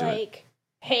comedic touch to like,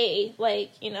 hey,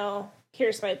 like, you know,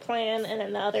 here's my plan, and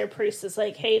then the other priest is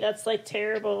like, hey, that's like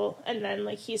terrible, and then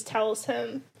like he tells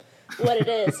him what it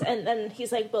is, and then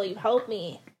he's like, will you help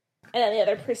me? And then the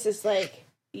other priest is like,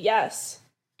 yes,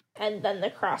 and then the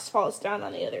cross falls down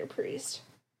on the other priest,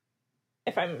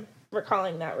 if I'm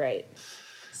recalling that right.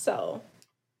 So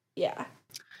yeah,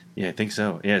 I think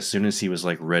so. Yeah, as soon as he was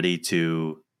like ready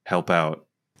to help out,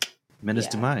 met his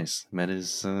demise, met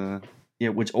his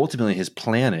which ultimately his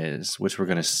plan is, which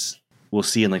we'll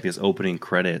see in like this opening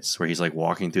credits where he's like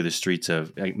walking through the streets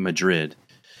of like, Madrid,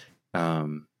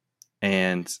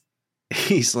 and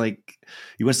he's like,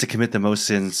 he wants to commit the most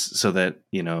sins so that,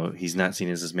 you know, he's not seen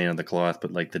as this man of the cloth,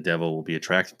 but like the devil will be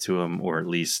attracted to him, or at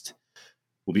least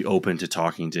will be open to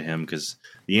talking to him, because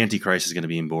the Antichrist is going to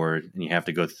be on board and you have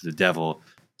to go through the devil.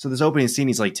 So this opening scene,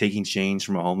 he's like taking change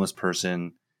from a homeless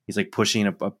person. He's like pushing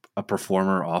a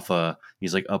performer off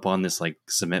he's like up on this like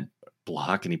cement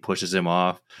block, and he pushes him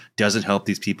off. Doesn't help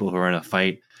these people who are in a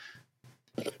fight.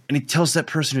 And he tells that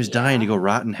person who's dying to go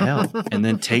rot in hell, and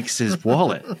then takes his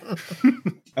wallet.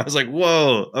 I was like,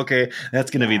 whoa, okay,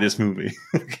 that's going to be this movie.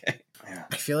 Okay. Yeah.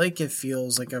 I feel like it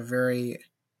feels like a very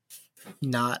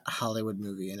not Hollywood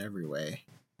movie in every way.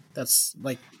 That's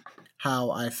like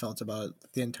how I felt about it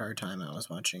the entire time I was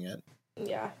watching it.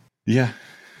 Yeah,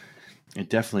 it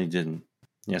definitely didn't.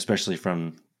 Yeah, especially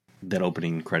from that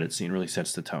opening credit scene, really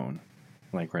sets the tone,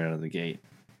 like right out of the gate,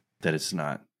 that it's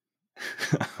not.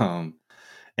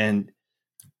 And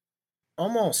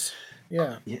almost,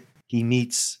 yeah, he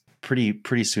meets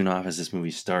pretty soon off as this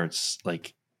movie starts.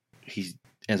 Like he's,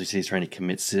 as we say, he's trying to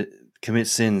commit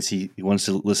sins. He wants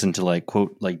to listen to like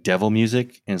quote like devil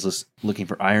music, and is looking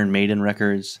for Iron Maiden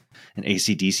records and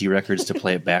AC/DC records to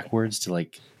play it backwards to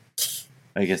like,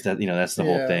 I guess that, you know, that's the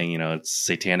whole thing, you know, it's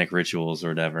satanic rituals or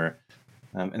whatever.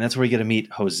 And that's where we get to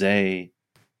meet Jose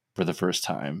for the first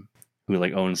time, who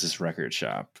like owns this record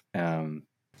shop. And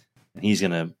he's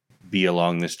going to be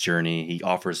along this journey. He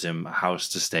offers him a house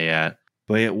to stay at.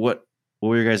 But yeah, what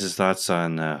were your guys' thoughts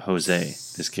on Jose,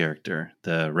 this character,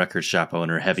 the record shop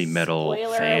owner, heavy metal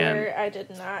Spoiler fan? Alert, I did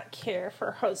not care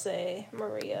for Jose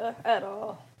Maria at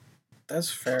all. That's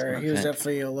fair. Okay. He was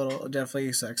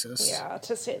definitely sexist. Yeah,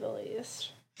 to say the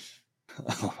least.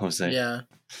 Jose. Yeah.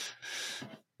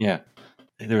 Yeah.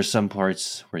 There were some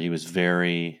parts where he was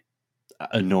very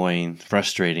annoying,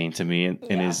 frustrating to me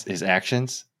in his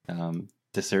actions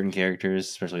to certain characters,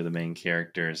 especially the main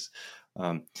characters.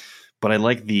 But I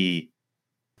like the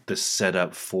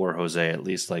setup for Jose, at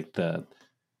least, like the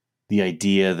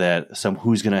idea that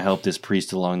who's going to help this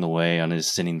priest along the way on his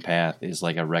sinning path is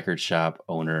like a record shop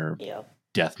owner,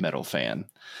 death metal fan.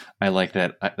 I like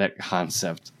that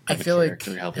concept. I feel like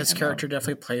his character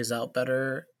definitely plays out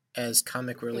better as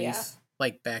comic relief,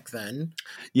 like back then.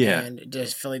 Yeah, and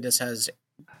just feel like this has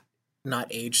not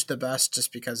aged the best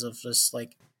just because of just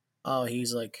like, oh,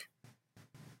 he's like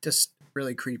just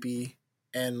really creepy,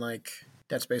 and like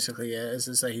that's basically it.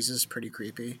 Is that he's just pretty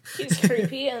creepy. He's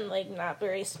creepy and like not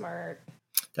very smart.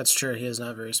 That's true. He is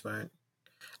not very smart.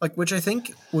 Like, which I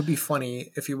think would be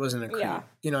funny if he wasn't a creep. Yeah.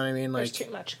 You know what I mean? Like, there's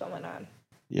too much going on.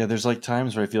 Yeah, there's like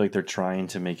times where I feel like they're trying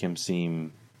to make him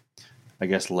seem, I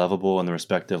guess, lovable in the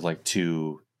respect of like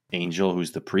to Angel,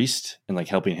 who's the priest, and like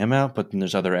helping him out. But then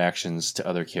there's other actions to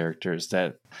other characters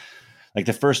that, like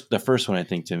the first one I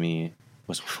think to me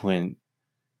was when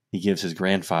he gives his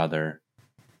grandfather,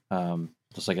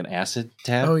 just like an acid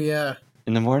tab. Oh yeah.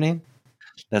 In the morning,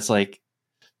 that's like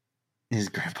his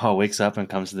grandpa wakes up and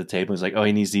comes to the table. He's like, "Oh,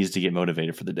 he needs these to get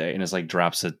motivated for the day," and it's like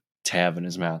drops a tab in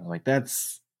his mouth. I'm like,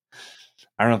 that's,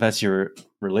 I don't know if that's your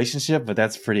relationship, but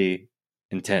that's pretty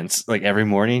intense. Like every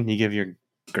morning, you give your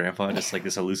grandpa just like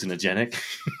this hallucinogenic.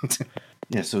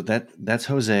 Yeah, so that's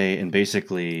Jose, and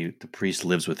basically the priest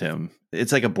lives with him.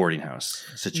 It's like a boarding house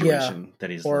situation that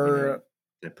he's or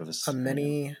living in. A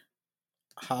mini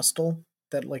hostel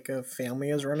that like a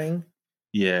family is running.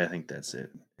 Yeah, I think that's it.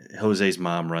 Jose's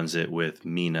mom runs it with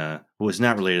Mina, who is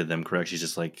not related to them, correct? She's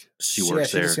just like, she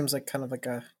works there. She just seems like kind of like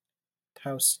a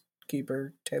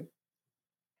housekeeper type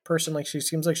person. Like she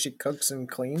seems like she cooks and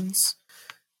cleans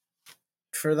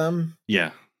for them.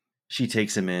 Yeah. She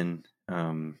takes him in.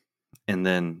 And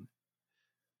then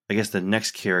I guess the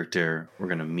next character we're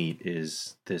going to meet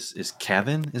is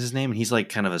Kevin is his name. And he's like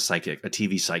kind of a psychic, a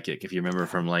TV psychic. If you remember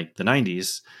from like the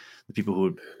 90s, the people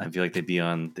who I feel like they'd be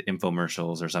on the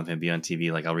infomercials or something, be on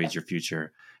TV, like I'll read your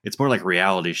future. It's more like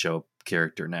reality show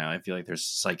character now. I feel like there's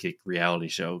psychic reality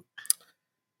show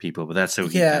people, but that's so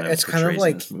it's kind of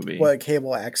like what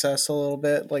Cable Access a little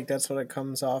bit. Like that's what it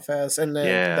comes off as. And then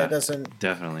that doesn't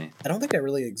definitely. I don't think that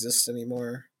really exists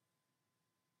anymore.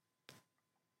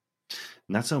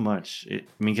 Not so much. I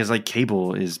mean, because like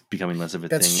cable is becoming less of a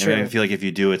thing. True. I mean, I feel like if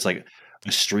you do, it's like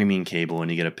a streaming cable,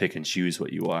 and you get to pick and choose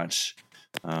what you watch.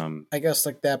 I guess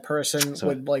like that person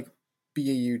would like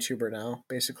be a YouTuber now,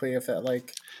 basically. If that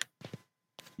like,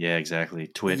 yeah, exactly,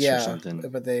 Twitch or something.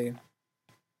 But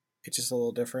it's just a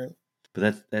little different.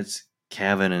 But that's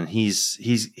Kevin, and he's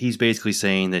basically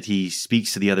saying that he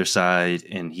speaks to the other side,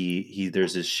 and he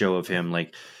there's this show of him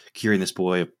like curing this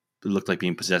boy who looked like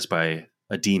being possessed by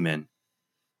a demon.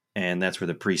 And that's where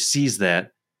the priest sees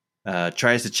that,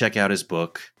 tries to check out his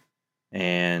book,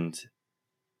 and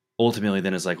ultimately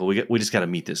then is like, well, we just got to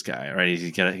meet this guy, right?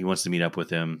 He wants to meet up with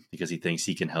him because he thinks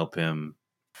he can help him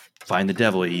find the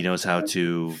devil. He knows how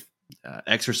to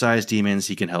exorcise demons.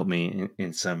 He can help me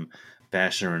in some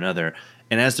fashion or another.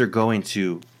 And as they're going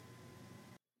to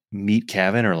meet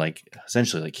Kevin, or like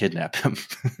essentially like kidnap him,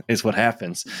 is what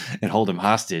happens, and hold him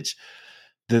hostage,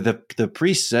 the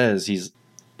priest says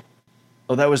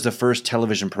oh, that was the first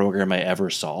television program I ever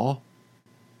saw.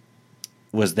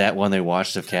 Was that one they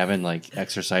watched of Kevin like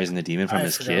exorcising the demon from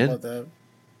his kid? About that.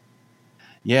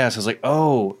 Yeah, so it's like,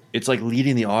 oh, it's like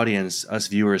leading the audience, us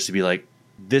viewers, to be like,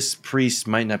 this priest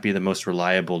might not be the most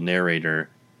reliable narrator,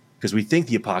 because we think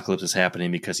the apocalypse is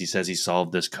happening because he says he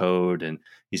solved this code and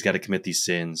he's got to commit these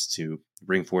sins to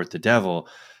bring forth the devil.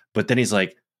 But then he's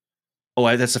like,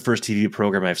 oh, that's the first TV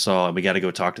program I saw, and we got to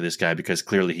go talk to this guy because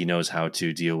clearly he knows how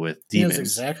to deal with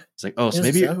demons. It's like, oh, so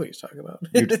maybe exactly what he's talking about.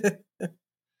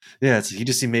 Yeah, it's you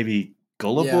just seem maybe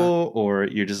gullible, or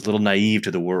you're just a little naive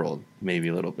to the world, maybe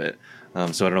a little bit.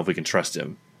 So I don't know if we can trust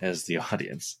him as the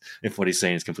audience if what he's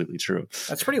saying is completely true.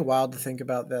 That's pretty wild to think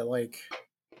about. That like,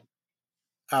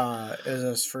 it was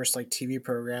his first like TV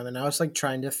program, and I was like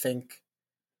trying to think.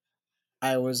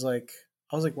 I was like,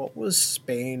 what was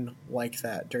Spain like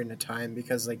that during the time?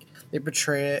 Because like they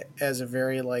portray it as a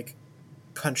very like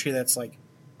country that's like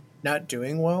not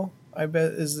doing well, I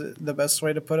bet is the best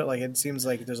way to put it. Like it seems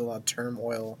like there's a lot of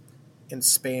turmoil in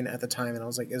Spain at the time, and I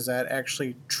was like, is that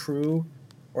actually true,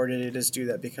 or did it just do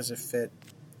that because it fit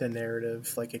the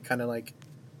narrative? Like it kind of like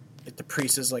the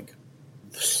priest is like,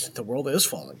 the world is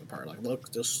falling apart. Like look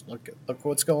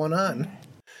what's going on.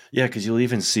 Yeah, because you'll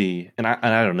even see, and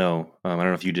I don't know. I don't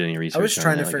know if you did any research. I was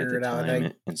trying to like, figure it out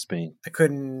in Spain. I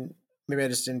couldn't. Maybe I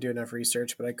just didn't do enough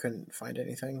research, but I couldn't find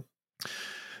anything.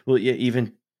 Well, yeah,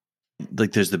 even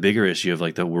like there's the bigger issue of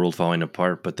like the world falling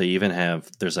apart, but they even have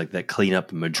there's like that clean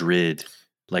up Madrid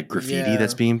like graffiti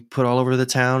that's being put all over the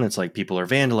town. It's like people are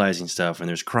vandalizing stuff, and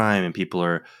there's crime, and people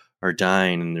are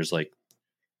dying, and there's like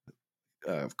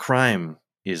crime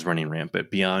is running rampant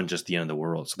beyond just the end of the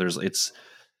world. So it's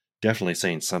definitely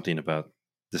saying something about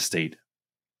the state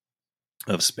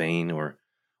of Spain or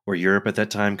Europe at that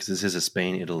time, because this is a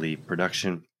Spain-Italy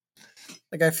production.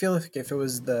 Like, I feel like if it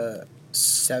was the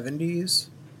 70s,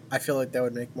 I feel like that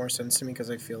would make more sense to me, because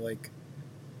I feel like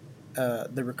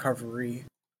the recovery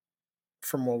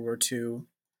from World War II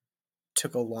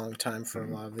took a long time for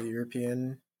a lot of the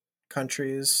European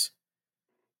countries.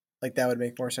 Like, that would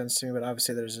make more sense to me, but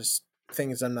obviously there's just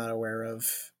things I'm not aware of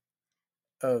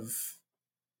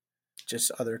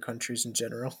just other countries in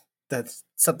general, that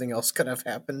something else could have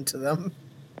happened to them.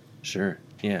 Sure,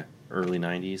 yeah. Early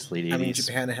 90s, late 80s. I mean,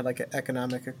 Japan had like an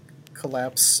economic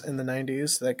collapse in the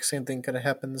 90s. Like, same thing could have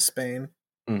happened to Spain.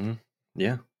 Mm-hmm.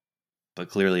 Yeah. But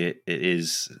clearly it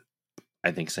is,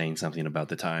 I think, saying something about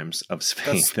the times of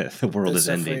Spain, that the world is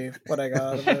ending. What I got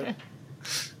out of it.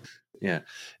 Yeah.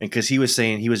 And because he was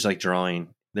saying, he was like drawing,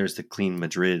 there's the Clean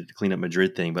Up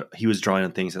Madrid thing, but he was drawing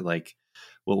on things that like,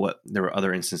 well, there were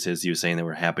other instances he was saying that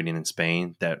were happening in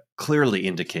Spain that clearly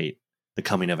indicate the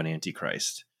coming of an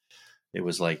Antichrist. It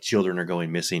was like children are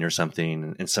going missing or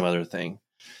something, and some other thing.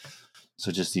 So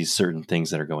just these certain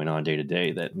things that are going on day to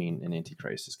day that mean an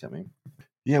Antichrist is coming.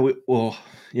 Yeah, we'll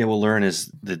learn as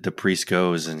the priest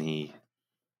goes, and he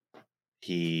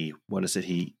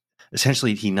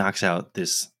essentially knocks out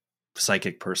this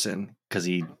psychic person because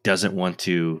he doesn't want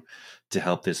to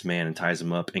help this man, and ties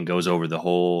him up and goes over the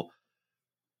whole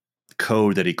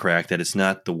code that he cracked, that it's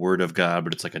not the word of God,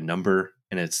 but it's like a number,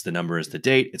 and the number is the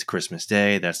date. It's Christmas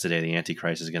Day. That's the day the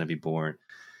Antichrist is going to be born.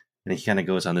 And he kind of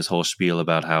goes on this whole spiel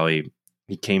about how he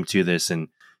came to this, and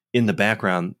in the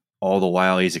background, all the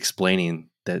while he's explaining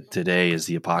that today is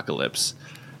the apocalypse,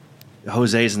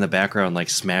 Jose's in the background, like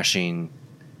smashing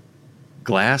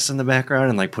glass in the background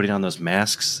and like putting on those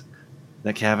masks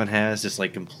that Cavan has, just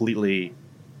like completely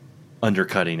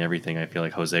undercutting everything. I feel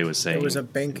like Jose was saying. There was a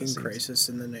banking crisis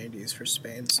in the 90s for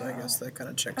Spain, so I guess that kind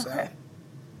of checks out.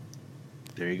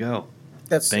 There you go.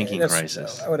 That's banking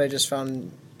crisis. What I just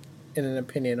found in an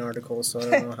opinion article, so I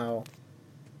don't know how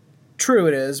true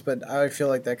it is, but I feel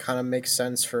like that kind of makes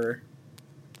sense for,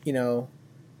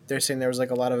 they're saying there was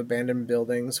like a lot of abandoned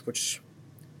buildings, which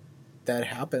that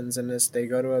happens, and as they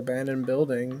go to an abandoned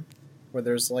building where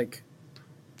there's like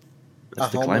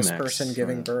That's a homeless climax. person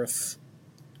giving birth,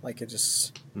 like it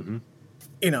just, Mm-hmm.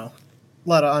 a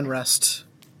lot of unrest.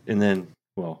 And then,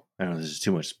 well, I don't know, this is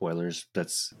too much spoilers.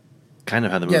 That's kind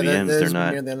of how the movie ends. They're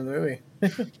not near the end of the movie.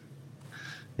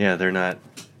 Yeah, they're not.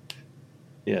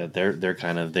 Yeah, they're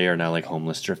kind of, they are now like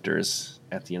homeless drifters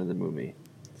at the end of the movie.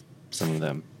 Some of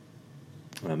them,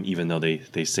 even though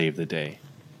they save the day,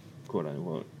 quote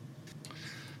unquote.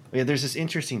 But yeah, there's this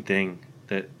interesting thing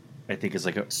that I think is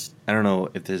like I don't know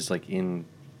if there's like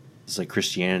it's like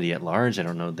Christianity at large. I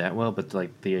don't know that well, but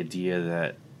like the idea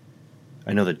that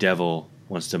I know the devil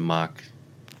wants to mock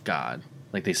God,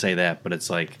 like they say that, but it's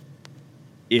like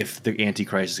if the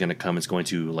Antichrist is going to come, it's going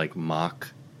to like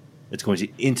mock. It's going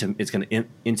to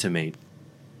intimate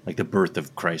like the birth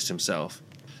of Christ himself.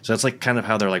 So that's like kind of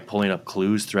how they're like pulling up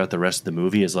clues throughout the rest of the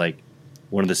movie, is like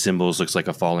one of the symbols looks like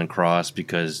a fallen cross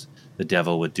because the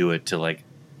devil would do it to like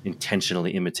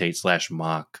intentionally imitate /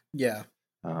 mock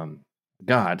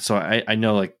God. So I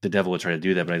know like the devil would try to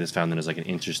do that, but I just found that as like an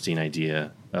interesting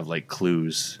idea of like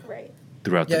clues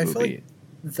throughout the movie.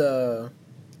 I feel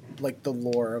like the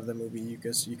lore of the movie, you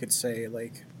could say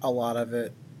like a lot of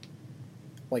it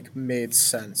like made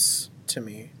sense to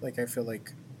me. Like I feel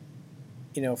like,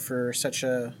 for such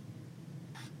a,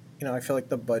 I feel like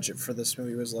the budget for this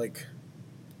movie was like,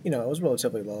 it was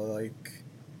relatively low. Like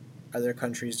other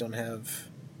countries don't have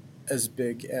as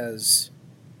big as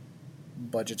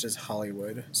budgets as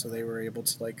Hollywood, so they were able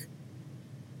to like,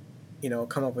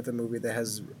 come up with a movie that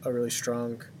has a really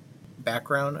strong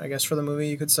background, I guess, for the movie,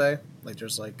 you could say. Like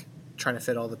there's like trying to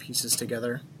fit all the pieces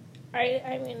together.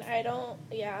 I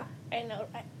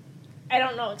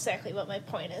don't know exactly what my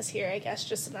point is here. I guess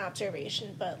just an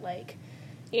observation, but like,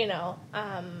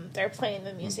 they're playing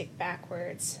the music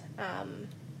backwards,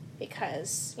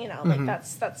 because like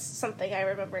that's something I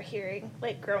remember hearing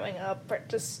like growing up, or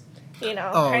just kind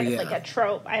of like a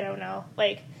trope. I don't know,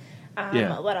 like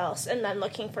what else? And then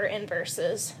looking for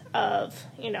inverses of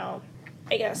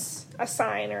I guess a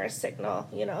sign or a signal,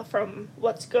 from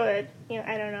what's good.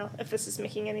 I don't know if this is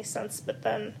making any sense, but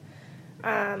then,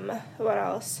 what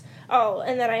else? Oh,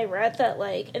 and then I read that,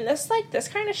 like, and this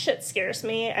kind of shit scares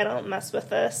me. I don't mess with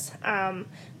this.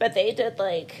 But they did,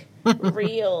 like,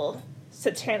 real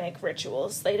satanic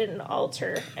rituals. They didn't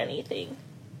alter anything.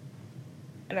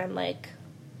 and I'm like,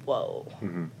 whoa.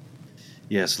 Mm-hmm.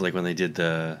 Yeah, so like when they did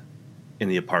in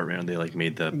the apartment, they like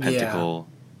made the pentacle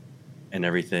and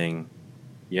everything.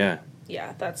 Yeah.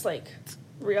 Yeah, that's like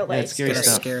real life. It's scary Gonna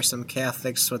stuff. scare some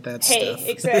Catholics with that stuff. Hey,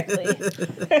 exactly.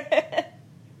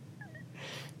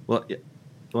 Well,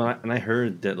 and I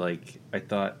heard that I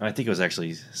think it was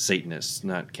actually Satanists,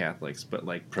 not Catholics, but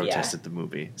like protested the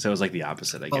movie. So it was like the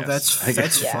opposite, I guess. Oh,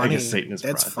 that's funny. Satanists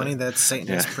that's funny that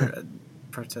Satanists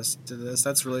protested this.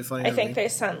 That's really funny. I think they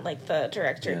sent like the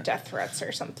director death threats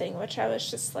or something, which I was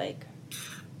just like,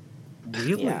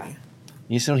 really? Yeah.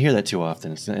 You just don't hear that too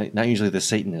often. It's not usually the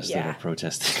Satanists that are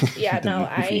protesting. Yeah,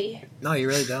 no, you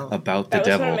really don't. About the devil.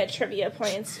 That was one of my trivia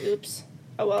points. Oops.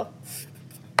 Oh well.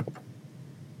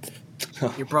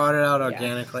 You brought it out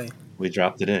organically. We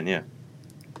dropped it in, yeah.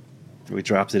 We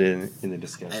dropped it in the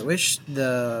discussion. I wish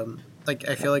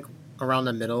I feel like around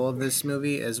the middle of this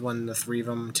movie is when the three of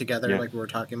them together, like we were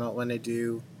talking about, when they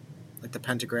do like the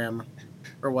pentagram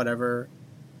or whatever.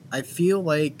 I feel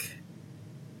like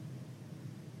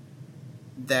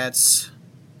that's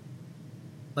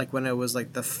like when it was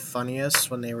like the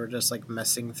funniest, when they were just like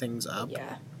messing things up.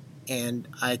 Yeah. And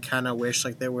I kind of wish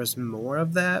like there was more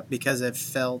of that, because it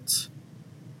felt,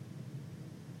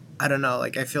 I don't know,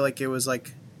 like I feel like it was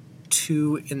like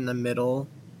too in the middle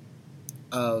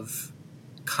of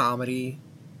comedy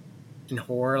and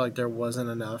horror. Like there wasn't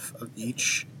enough of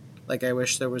each. Like I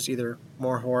wish there was either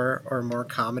more horror or more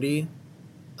comedy.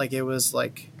 Like it was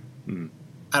like,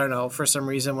 I don't know, for some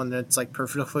reason when it's like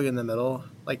perfectly in the middle,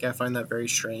 like I find that very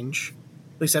strange.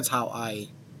 At least that's how I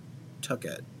took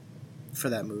it for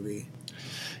that movie.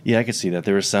 Yeah, I could see that.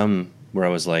 There were some where I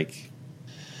was like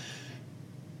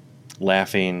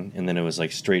laughing, and then it was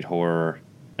like straight horror.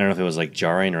 I don't know if it was like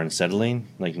jarring or unsettling,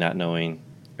 like not knowing.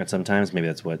 And sometimes maybe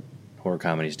that's what horror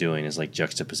comedy is doing, is like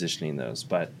juxtapositioning those.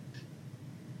 But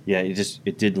yeah,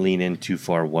 it did lean in too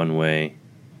far one way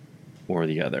or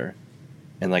the other.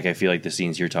 And like I feel like the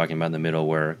scenes you're talking about in the middle,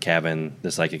 where Cabin,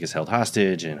 the psychic, is held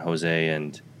hostage, and Jose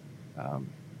and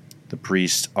the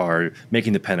priests are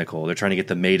making the pentacle. They're trying to get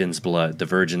the maiden's blood, the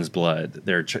virgin's blood.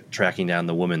 They're tracking down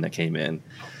the woman that came in.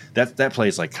 That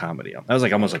plays like comedy. That was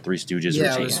like almost like Three Stooges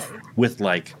routine with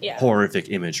like horrific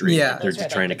imagery. Yeah, they're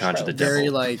trying to conjure the devil. Very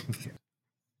like,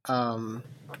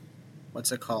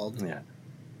 what's it called? Yeah,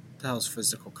 the hell's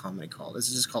physical comedy called? Is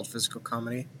it just called physical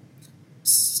comedy?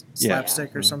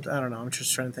 Slapstick or something? I don't know. I'm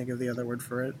just trying to think of the other word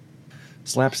for it.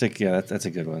 Slapstick. Yeah, that's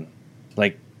a good one.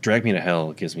 Like Drag Me to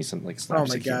Hell gives me some like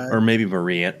slapstick. Oh my God. Or maybe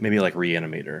like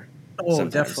Reanimator. Oh,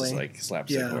 sometimes definitely. It's like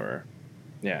slapstick horror.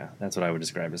 Yeah, that's what I would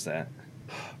describe as that.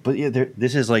 But yeah,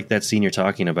 this is like that scene you're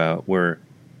talking about, where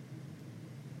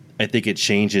I think it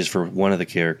changes for one of the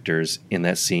characters in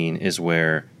that scene, is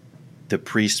where the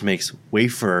priest makes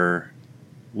wafer,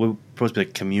 supposed to be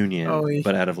like communion,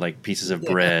 but out of like pieces of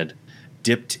bread,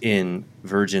 dipped in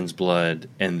virgin's blood,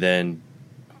 and then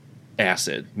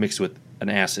acid mixed with an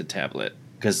acid tablet,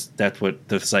 because that's what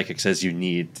the psychic says you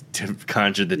need to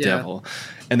conjure the devil.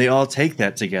 And they all take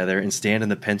that together and stand in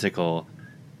the pentacle,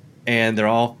 and they're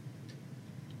all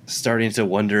starting to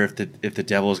wonder if the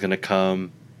devil is going to come.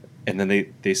 And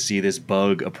then they see this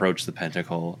bug approach the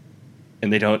pentacle,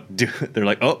 and they're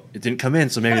like, oh, it didn't come in,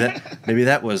 so maybe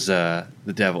that was the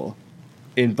devil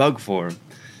in bug form.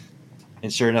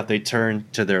 And sure enough, they turn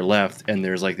to their left, and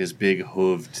there's like this big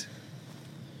hooved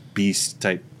beast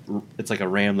type. It's like a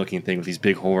ram looking thing with these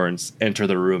big horns, enter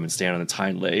the room and stand on its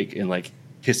hind leg and like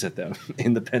hiss at them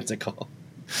in the pentacle.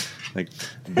 Like,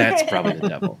 that's probably the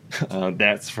devil.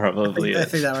 That's probably I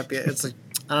think that might be it. It's like,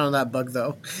 I don't know that bug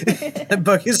though. That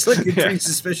bug is looking pretty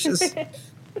suspicious.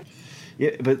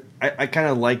 Yeah, but I kind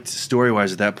of liked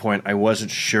story-wise at that point. I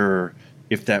wasn't sure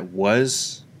if that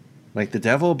was like the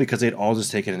devil, because they'd all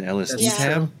just taken an LSD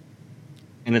tab.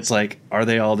 And it's like, are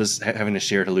they all just having a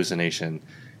shared hallucination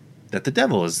that the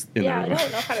devil is in the room? I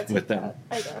don't know how to take with them. that,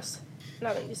 I guess.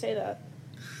 Now that you say that.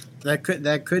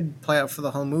 That could play out for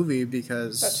the whole movie,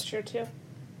 because that's true too.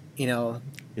 You know,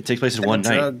 it takes place in one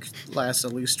night. The drug lasts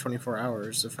at least 24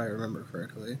 hours, if I remember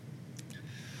correctly.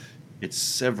 It's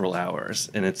several hours,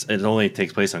 and it only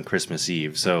takes place on Christmas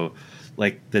Eve. So,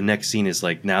 like, the next scene is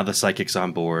like, now the psychic's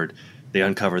on board. They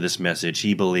uncover this message.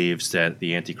 He believes that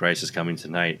the Antichrist is coming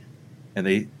tonight, and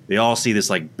they all see this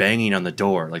like banging on the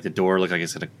door. Like the door looks like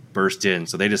it's going to burst in.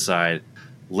 So they decide,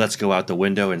 let's go out the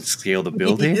window and scale the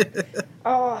building.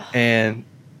 And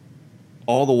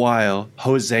all the while,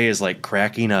 Jose is like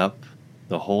cracking up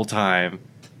the whole time.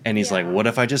 And he's like, what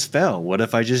if I just fell? What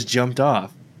if I just jumped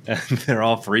off? And they're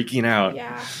all freaking out.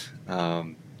 Yeah.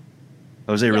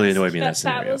 Jose really annoyed me in that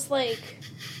scenario. That was like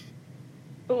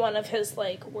one of his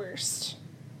like worst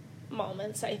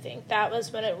moments, I think. That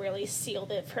was when it really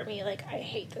sealed it for me. Like, I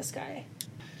hate this guy.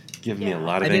 Give me a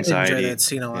lot of I did anxiety. enjoy that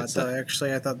scene a lot, though.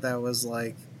 Actually, I thought that was,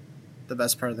 like, the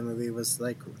best part of the movie was,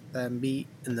 like, that beat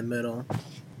in the middle.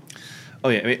 Oh,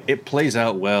 yeah. I mean, it plays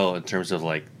out well in terms of,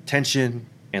 like, tension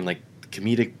and, like,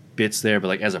 comedic bits there. But,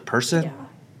 like, as a person,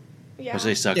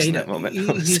 Jose sucks in that moment.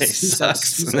 Jose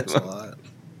sucks. He sucks a lot.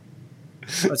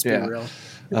 Let's be real.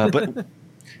 But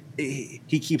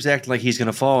he keeps acting like he's going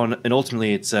to fall, and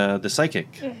ultimately it's the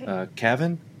psychic,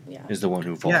 Cavan, is the one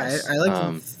who falls. Yeah, I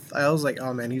like. I was like,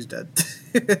 oh man, he's dead.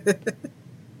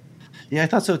 Yeah, I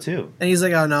thought so too. And he's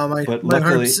like, oh no, my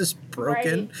heart's just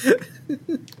broken.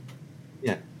 Right.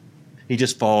 Yeah, he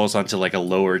just falls onto like a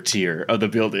lower tier of the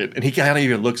building, and he kind of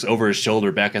even looks over his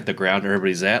shoulder back at the ground where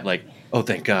everybody's at, like, oh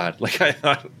thank God! Like I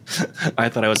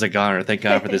thought I was a goner. Thank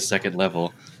God for this second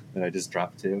level that I just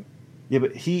dropped to. Yeah,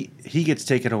 but he gets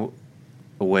taken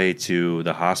away to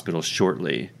the hospital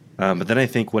shortly. But then I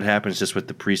think what happens just with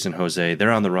the priest and Jose,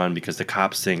 they're on the run because the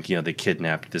cops think, they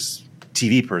kidnapped this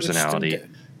TV personality.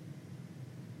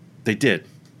 They did.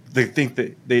 They think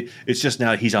that it's just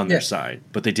now he's on their side,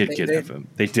 but they did kidnap him.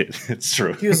 They did. It's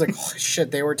true. He was like, oh,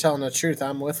 shit, they were telling the truth.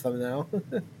 I'm with them now.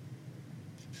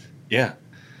 Yeah.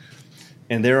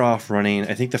 And they're off running.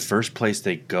 I think the first place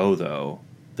they go, though,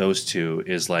 those two,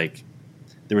 is like,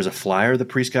 there was a flyer the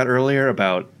priest got earlier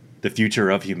about the future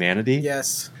of humanity.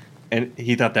 Yes. And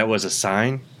he thought that was a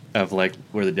sign of like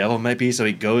where the devil might be. So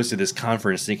he goes to this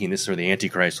conference thinking this is where the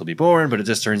Antichrist will be born. But it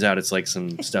just turns out it's like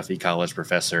some stuffy college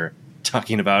professor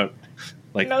talking about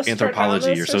like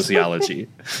anthropology or sociology.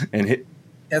 And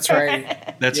that's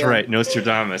right. That's right.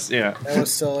 Nostradamus. Yeah. That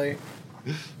was silly.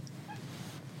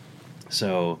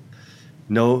 So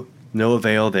no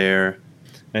avail there.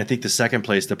 And I think the second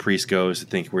place the priest goes to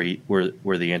think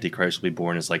where the Antichrist will be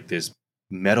born is like this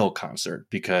metal concert,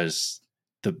 because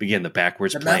the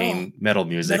backwards playing metal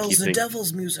music. Metal's the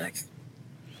devil's music.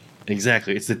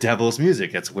 Exactly, it's the devil's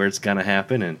music. That's where it's gonna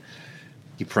happen, and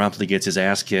he promptly gets his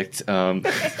ass kicked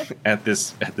at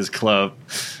this club,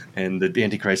 and the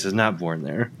Antichrist is not born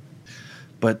there.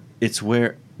 But it's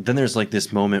where then there's like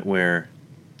this moment where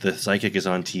the psychic is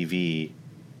on TV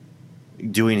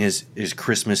doing his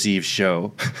Christmas Eve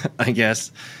show, I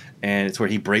guess, and it's where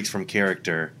he breaks from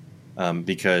character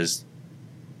because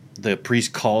the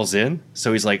priest calls in.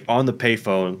 So he's like on the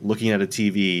payphone looking at a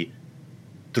TV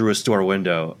through a store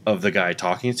window of the guy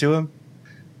talking to him,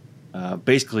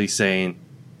 basically saying,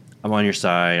 I'm on your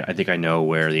side. I think I know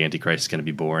where the Antichrist is going to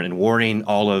be born, and warning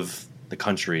all of the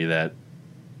country that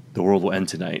the world will end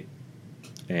tonight.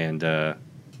 And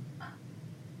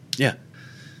yeah.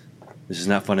 This is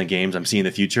not fun and games. I'm seeing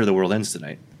the future. The world ends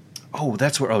tonight. Oh,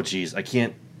 that's where... Oh, geez. I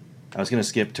was going to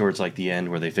skip towards like the end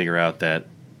where they figure out that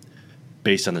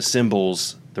based on the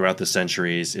symbols throughout the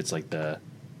centuries, it's like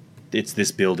it's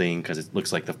this building because it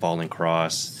looks like the fallen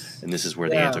cross, and this is where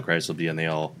the Antichrist will be, and they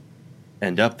all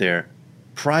end up there.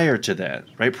 Prior to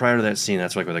that scene,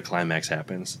 that's like where the climax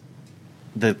happens.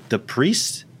 The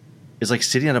priest is like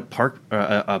sitting on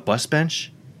a bus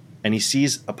bench, and he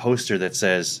sees a poster that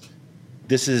says,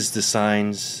 "This is the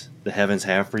signs the heavens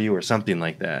have for you," or something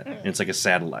like that. And it's like a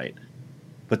satellite.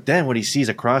 But then what he sees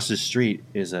across the street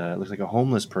is looks like a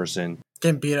homeless person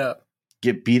getting beat up.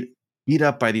 Get beat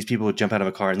up by these people who jump out of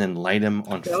a car and then light him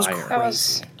on fire.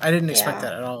 I didn't expect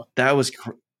that at all. That was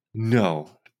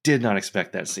did not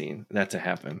expect that to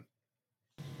happen.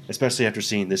 Especially after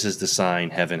seeing "This is the sign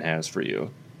heaven has for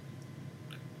you."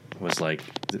 It was like,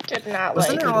 did not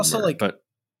wasn't there also like a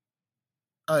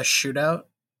shootout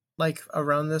like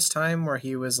around this time where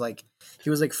he was like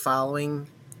following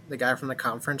the guy from the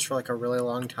conference for like a really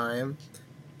long time,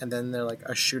 and then they're like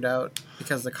a shootout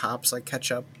because the cops like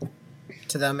catch up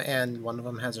to them, and one of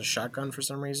them has a shotgun for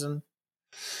some reason.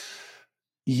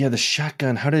 Yeah, the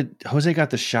shotgun. How did Jose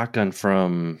got the shotgun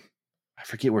from? I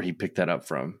forget where he picked that up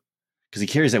from, because he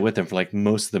carries that with him for like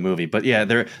most of the movie. But yeah,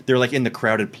 they're like in the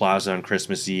crowded plaza on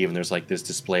Christmas Eve, and there's like this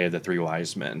display of the three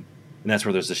wise men, and that's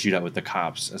where there's a shootout with the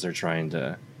cops as they're trying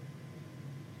to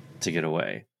get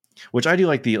away. Which I do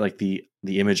like the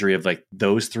imagery of like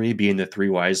those three being the three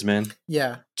wise men.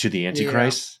 Yeah. To the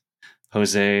Antichrist,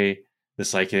 Jose, the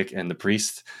psychic, and the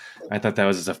priest. I thought that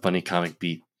was just a funny comic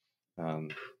beat.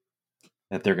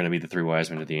 That they're going to be the three wise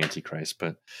men of the Antichrist,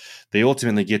 but they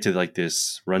ultimately get to like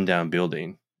this rundown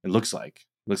building. It looks like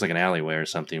an alleyway or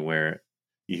something where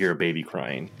you hear a baby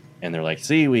crying, and they're like,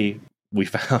 "See, we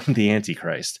found the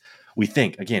Antichrist. We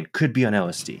think again could be on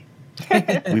LSD.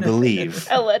 We believe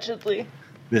allegedly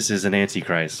this is an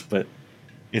Antichrist, but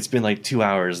it's been like 2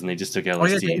 hours and they just took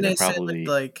LSD. They're probably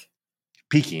like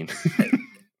peaking."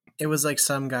 It was like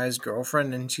some guy's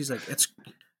girlfriend, and she's like,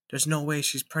 there's no way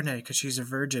she's pregnant because she's a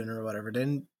virgin or whatever.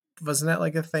 Wasn't that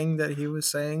like a thing that he was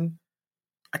saying?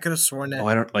 I could have sworn that. Oh,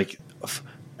 I don't like.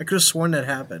 I could have sworn that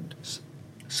happened.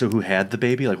 So who had the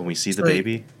baby? Like when we see the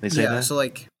baby, they say that. So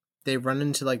like they run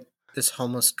into like this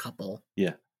homeless couple.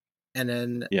 Yeah. And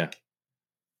then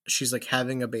she's like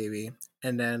having a baby,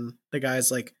 and then the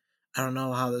guy's like, I don't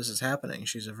know how this is happening.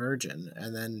 She's a virgin,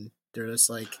 and then they're just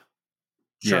like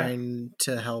trying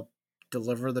to help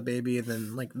deliver the baby, and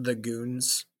then like the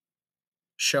goons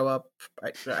show up.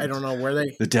 I don't know where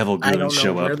they. The devil goons show up. I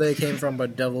don't know where they came from,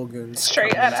 but devil goons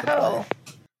straight out of hell.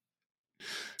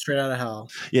 Straight out of hell.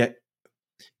 Yeah.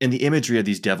 And the imagery of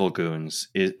these devil goons,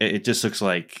 it just looks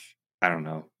like, I don't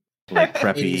know, like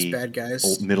preppy 80s bad guys.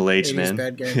 Old middle-aged 80s men.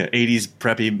 Bad guy. 80s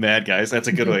preppy mad guys. That's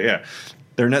a good way. Yeah.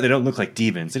 They don't look like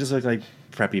demons. They just look like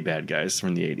preppy bad guys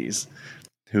from the 80s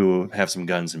who have some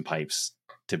guns and pipes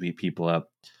to beat people up.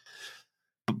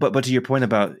 But to your point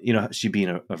about, she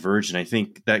being a virgin, I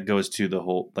think that goes to the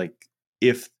whole, like,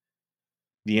 if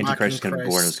the Antichrist is going to be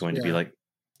born, it's going to be like,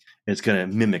 it's going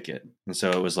to mimic it. And so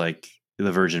it was like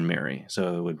the Virgin Mary.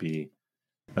 So it would be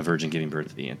a virgin giving birth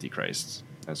to the Antichrist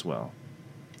as well,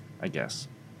 I guess,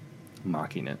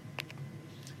 mocking it.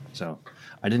 So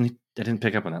I didn't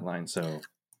pick up on that line. So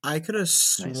I could have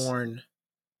sworn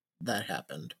that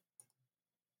happened.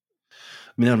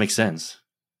 I mean, that would make sense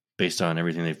based on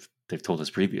everything they've told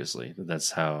us previously. That's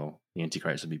how the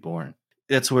Antichrist would be born.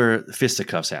 That's where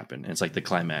fisticuffs happen. It's like the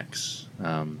climax.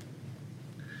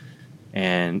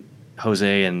 And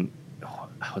Jose and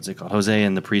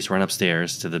the priest run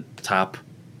upstairs to the top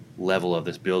level of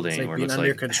this building where it looks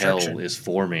like hell is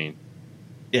forming.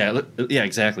 Yeah,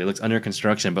 exactly. It looks under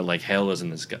construction, but like hell is in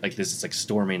the sky. Like this is like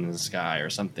storming in the sky or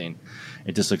something.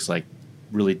 It just looks like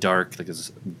really dark, like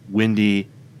it's windy.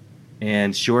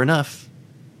 And sure enough,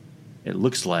 it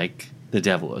looks like the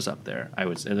devil is up there.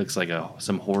 It looks like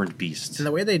some horned beast. And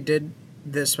the way they did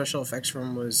the special effects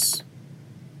room was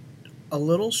a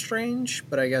little strange,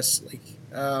 but I guess like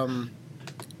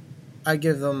I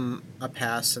give them a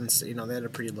pass since they had a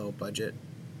pretty low budget,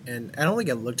 and I don't think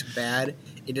it looked bad.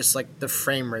 It just like the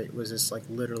frame rate was just like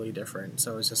literally different,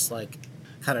 so it was just like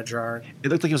kind of jarring. It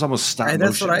looked like it was almost stop motion.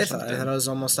 That's what I thought. I thought it was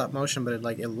almost stop motion, but it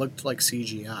looked like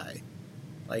CGI,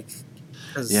 like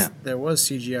because there was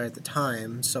CGI at the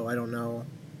time. So I don't know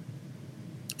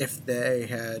if they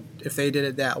did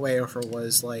it that way or if it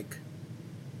was like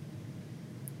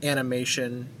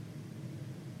animation,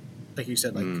 like you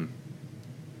said,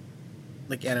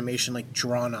 like animation like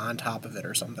drawn on top of it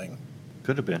or something.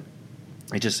 Could have been.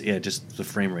 Just the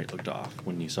frame rate looked off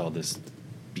when you saw this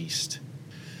beast.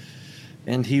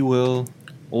 And he will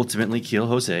ultimately kill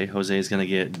Jose. Jose is going to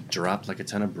get dropped like a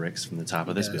ton of bricks from the top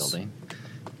of this building.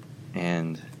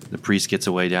 And the priest gets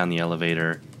away down the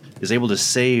elevator, is able to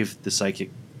save the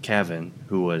psychic Kevin,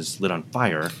 who was lit on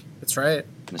fire. That's right.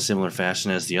 In a similar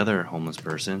fashion as the other homeless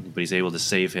person, but he's able to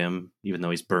save him even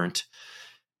though he's burnt.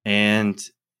 And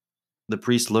the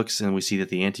priest looks, and we see that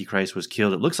the Antichrist was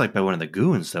killed. It looks like by one of the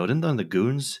goons, though. Didn't one of the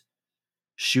goons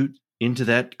shoot into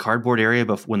that cardboard area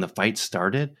when the fight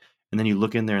started? And then you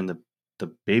look in there, and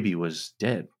the baby was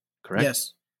dead. Correct?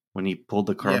 Yes. When he pulled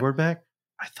the cardboard back,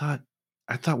 I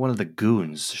thought one of the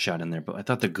goons shot in there, but I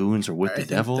thought the goons were with the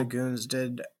devil. The goons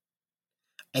did.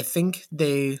 I think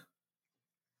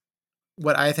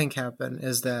what I think happened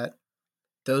is that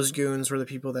those goons were the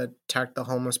people that attacked the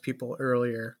homeless people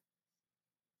earlier.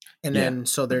 And then,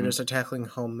 so they're just attacking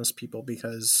homeless people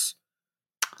because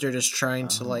they're just trying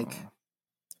to,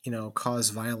 cause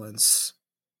violence,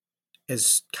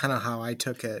 is kind of how I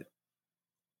took it.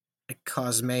 Like,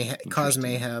 cause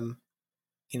mayhem,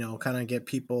 kind of get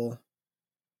people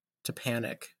to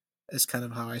panic, is kind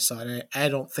of how I saw it. I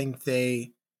don't think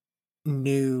they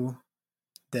knew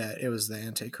that it was the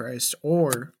Antichrist,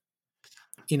 or,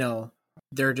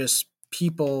 they're just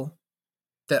people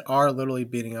that are literally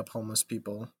beating up homeless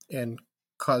people and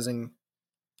causing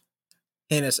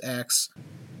heinous acts,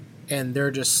 and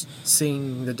they're just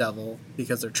seeing the devil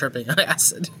because they're tripping on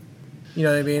acid. You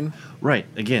know what I mean? Right.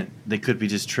 Again, they could be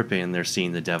just tripping and they're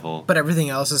seeing the devil. But everything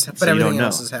else is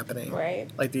happening. Right.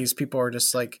 Like these people are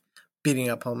just like beating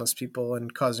up homeless people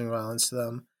and causing violence to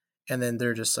them, and then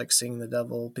they're just like seeing the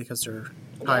devil because they're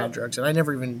high on drugs. And I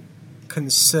never even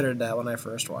considered that when I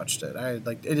first watched it.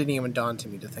 It didn't even dawn to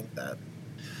me to think that.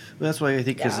 Well, that's why I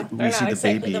think, because we see the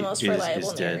baby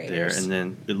is dead there, and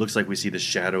then it looks like we see the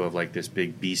shadow of like this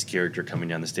big beast character coming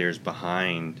down the stairs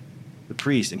behind the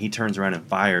priest, and he turns around and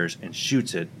fires and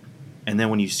shoots it. And then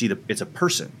when you see it's a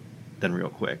person, then real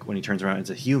quick, when he turns around, it's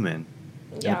a human,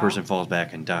 and the person falls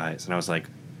back and dies. And I was like,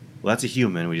 well, that's a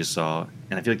human we just saw,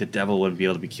 and I feel like the devil wouldn't be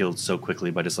able to be killed so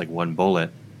quickly by just like one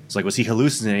bullet. It's like, was he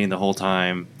hallucinating the whole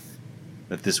time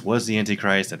that this was the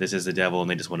Antichrist, that this is the devil, and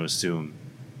they just want to assume?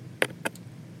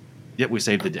 Yep, we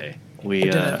saved the day. We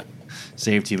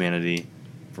saved humanity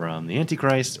from the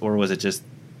Antichrist, or was it just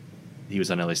he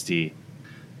was on LSD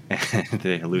and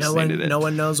they hallucinated it? No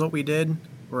one knows what we did.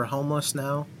 We're homeless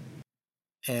now,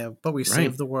 but we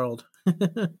saved the world.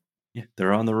 Yeah,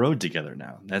 they're on the road together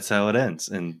now. That's how it ends,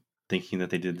 and thinking that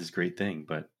they did this great thing.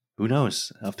 But who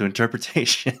knows? Up to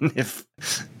interpretation if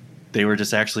they were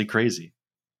just actually crazy.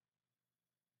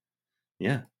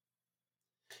 Yeah.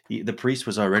 The priest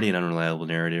was already an unreliable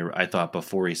narrator, I thought,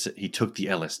 before he took the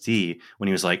LSD, when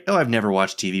he was like, "Oh, I've never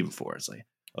watched TV before." It's like,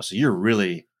 oh, so you're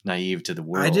really naive to the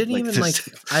world. I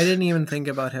didn't even think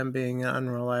about him being an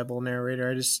unreliable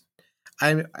narrator.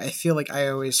 I feel like I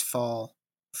always fall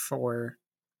for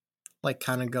like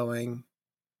kind of going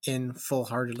in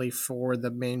full-heartedly for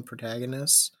the main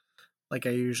protagonists. Like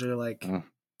I usually like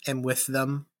am with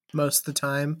them most of the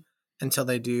time until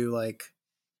they do like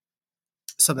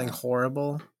something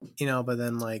horrible, but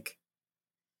then like,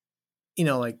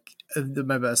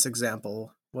 my best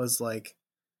example was like,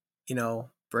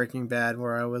 Breaking Bad,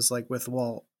 where I was like with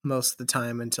Walt most of the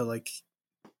time until like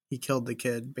he killed the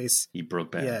kid. He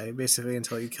broke bad. Yeah, basically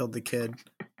until he killed the kid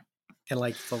in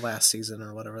like the last season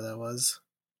or whatever that was.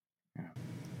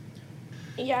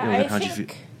 Yeah, I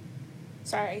think.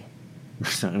 Sorry.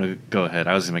 No, go ahead.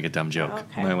 I was gonna make a dumb joke.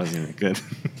 Okay. Mine wasn't even good.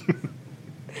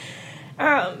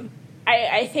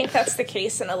 I think that's the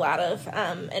case in a lot of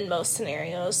in most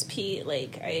scenarios, Pete.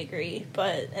 Like I agree,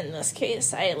 but in this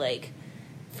case, I like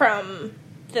from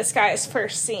this guy's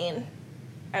first scene,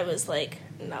 I was like,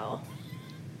 no,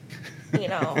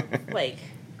 like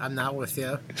I'm not with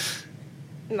you.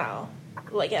 No,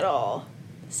 like at all.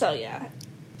 So yeah.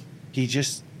 He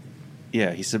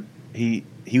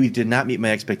did not meet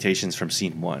my expectations from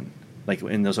scene one. Like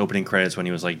in those opening credits when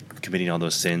he was like committing all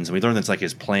those sins, and we learned that's like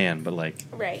his plan, but like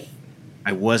right.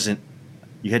 I wasn't.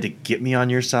 You had to get me on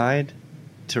your side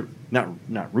to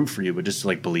not root for you, but just to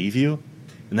like believe you.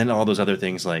 And then all those other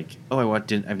things like, oh,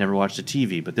 I've never watched a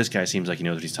TV, but this guy seems like he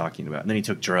knows what he's talking about. And then he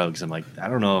took drugs. I'm like, I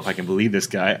don't know if I can believe this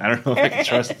guy. I don't know if I can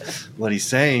trust what he's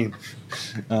saying.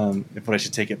 If what I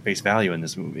should take at face value in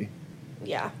this movie.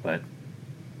 Yeah. But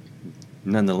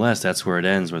nonetheless, that's where it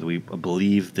ends, where we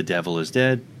believe the devil is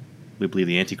dead. We believe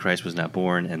the Antichrist was not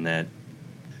born, and that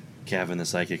Kevin, the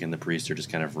psychic, and the priest are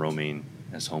just kind of roaming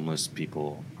as homeless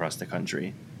people across the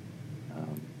country,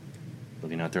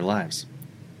 living out their lives.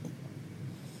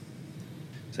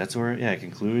 So that's where it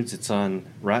concludes. It's on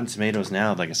Rotten Tomatoes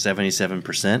now, like a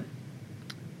 77%.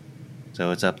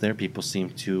 So it's up there. People seem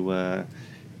to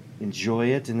enjoy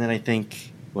it. And then I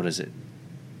think, what is it?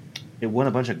 It won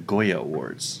a bunch of Goya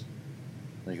Awards.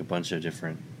 Like a bunch of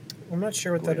different I'm not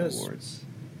sure what Goya that is. Awards.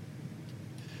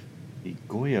 The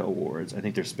Goya Awards, I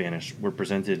think they're Spanish, were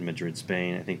presented in Madrid,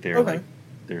 Spain. I think they're like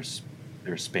their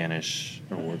Spanish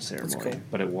award ceremony. Cool.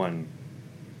 But it won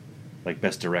like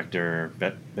Best Director,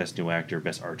 Best New Actor,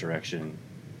 Best Art Direction,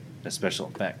 Best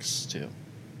Special Effects, too.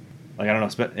 Like, I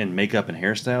don't know, in makeup and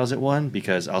hairstyles it won,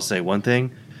 because I'll say one thing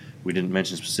we didn't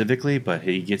mention specifically, but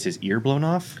he gets his ear blown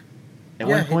off at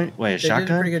one point. Wait, a shotgun?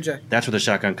 Did a pretty good job. That's where the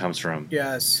shotgun comes from.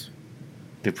 Yes.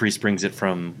 The priest brings it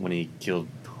from when he killed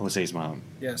Jose's mom.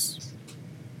 Yes.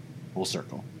 Full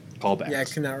circle. Callbacks. Yeah, I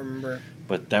cannot remember.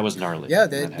 But that was gnarly. Yeah,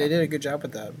 they did a good job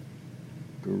with that.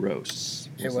 Gross.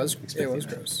 It was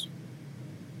gross.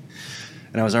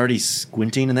 And I was already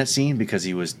squinting in that scene because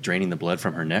he was draining the blood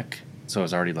from her neck. So I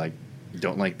was already like,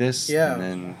 don't like this. Yeah. And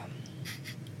then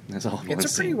that's all.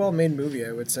 It's a pretty well made movie,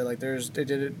 I would say. Like they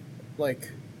did it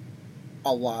like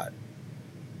a lot.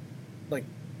 Like,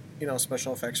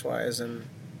 special effects wise, and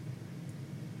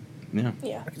yeah.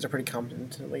 Like it's a pretty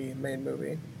competently made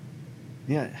movie.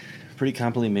 Yeah. Pretty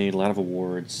competently made, a lot of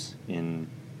awards in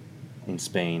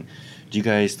Spain. Do you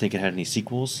guys think it had any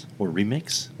sequels or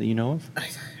remakes that you know of?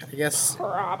 I guess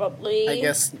probably. I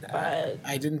guess but...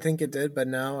 I didn't think it did, but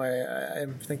now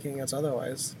I'm thinking it's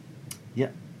otherwise.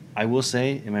 Yeah, I will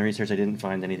say in my research I didn't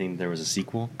find anything there was a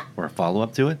sequel or a follow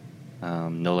up to it.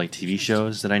 No like TV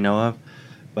shows that I know of,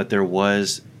 but there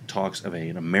was talks of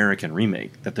an American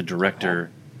remake that the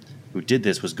director who did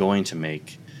this was going to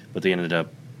make, but they ended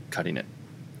up cutting it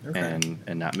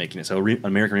and not making it. So an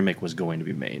American remake was going to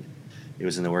be made. It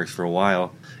was in the works for a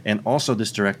while. And also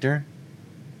this director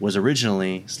was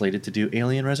originally slated to do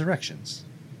Alien Resurrections,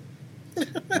 the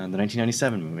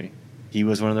 1997 movie. He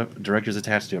was one of the directors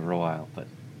attached to it for a while, but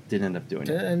didn't end up doing it.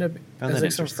 Didn't end up as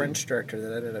like some French director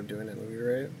that ended up doing that movie,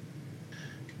 right?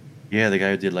 Yeah, the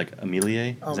guy who did like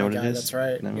Amelie. Oh is that my what God, it is? that's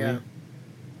right. That yeah.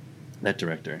 That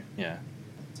director, yeah.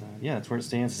 Yeah, that's where it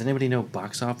stands. Does anybody know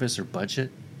box office or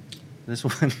budget This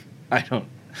one,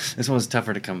 this one was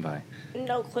tougher to come by.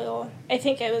 No clue. I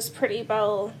think it was pretty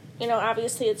well,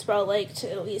 obviously it's well liked,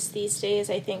 at least these days.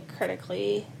 I think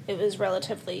critically it was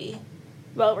relatively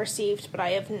well received, but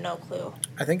I have no clue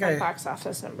on box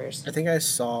office numbers. I think I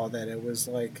saw that it was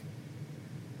like,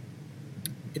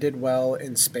 it did well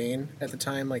in Spain at the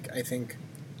time. Like, I think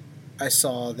I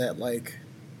saw that, like,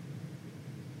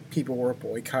 people were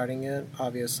boycotting it.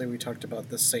 Obviously, we talked about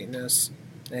the Satanists,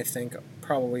 and I think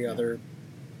probably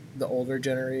the older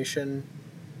generation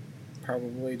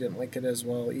probably didn't like it as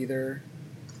well either,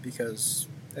 because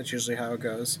that's usually how it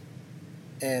goes.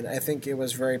 And I think it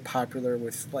was very popular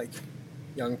with, like,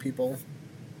 young people,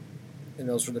 and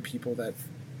those were the people that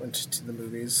went to the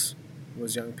movies,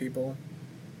 was young people.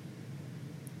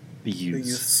 The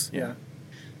youths. Yeah.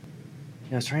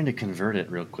 I was trying to convert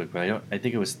it real quick, but I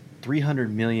think it was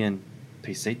 300 million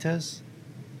pesetas,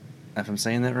 if I'm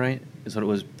saying that right, is what it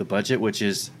was, the budget, which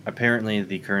is apparently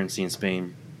the currency in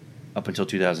Spain up until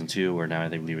 2002, where now I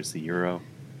believe it's the euro.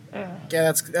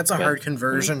 Yeah, that's a hard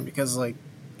conversion, because, like,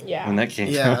 when that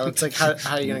came out. It's like, how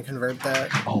are you going to convert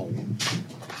that? Oh.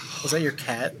 Was that your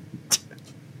cat?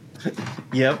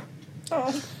 Yep.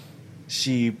 Oh.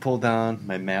 She pulled down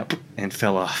my map and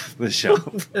fell off the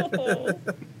shelf.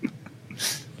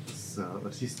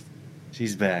 So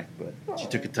she's back, but she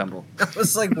took a tumble. I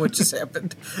was like, what just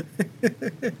happened?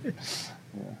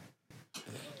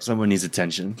 Someone needs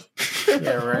attention.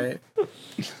 Yeah, right.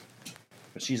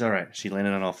 But she's all right. She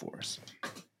landed on all fours.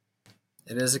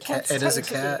 It is a cat. It is a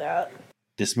cat.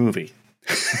 This movie,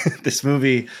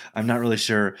 I'm not really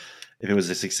sure if it was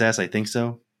a success. I think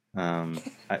so. I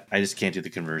just can't do the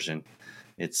conversion.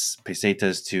 It's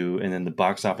pesetas to, and then the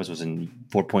box office was in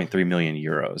 4.3 million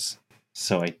euros.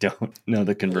 So I don't know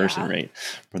the conversion rate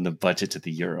from the budget to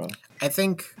the euro. I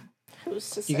think Who's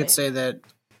to say? you could say that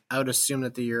I would assume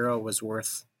that the euro was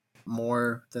worth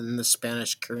more than the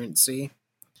Spanish currency,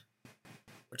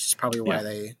 which is probably why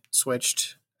they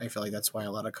switched. I feel like that's why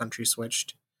a lot of countries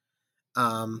switched.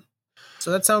 So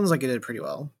that sounds like it did pretty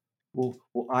well. We'll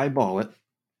eyeball it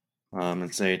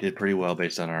and say it did pretty well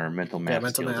based on our mental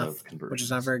math skills of conversion, which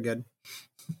is not very good.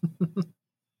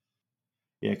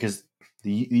 Yeah, because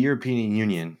the European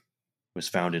Union was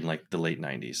founded in like the late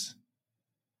 90s.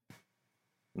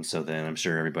 And so then I'm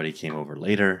sure everybody came over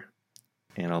later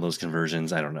and all those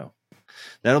conversions. I don't know.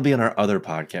 That'll be on our other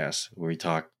podcast where we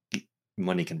talk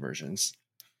money conversions.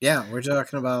 Yeah, we're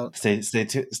talking about stay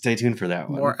tuned for that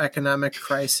one. More economic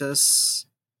crisis,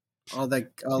 all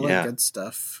that good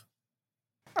stuff.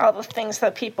 All the things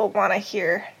that people want to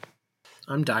hear.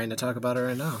 I'm dying to talk about it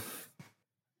right now.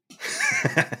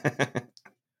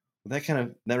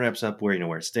 That wraps up where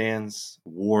it stands,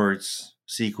 awards,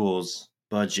 sequels,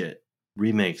 budget,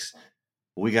 remakes.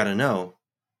 We got to know,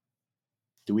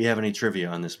 do we have any trivia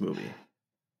on this movie?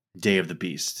 Day of the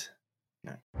Beast.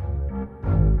 No.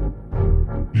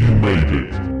 You made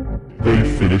it.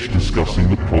 They finished discussing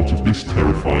the plot of this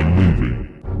terrifying movie.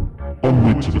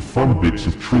 Onward to the fun bits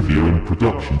of trivia and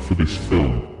production for this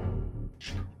film.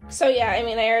 So yeah, I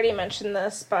mean, I already mentioned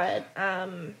this, but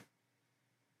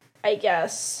I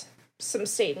guess some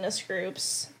Satanist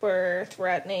groups were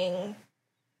threatening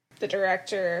the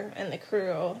director and the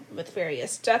crew with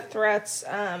various death threats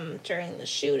during the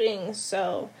shooting.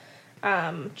 So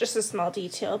just a small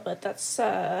detail, but that's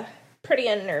pretty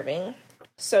unnerving.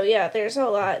 So yeah, there's a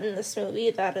lot in this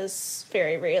movie that is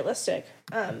very realistic,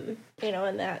 and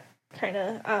that kind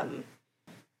of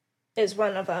is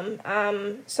one of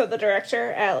them. So the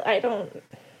director,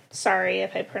 sorry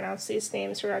if I pronounce these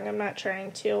names wrong, I'm not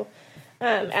trying to.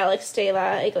 Alex de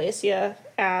la Iglesia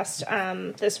asked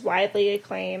this widely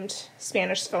acclaimed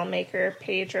Spanish filmmaker,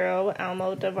 Pedro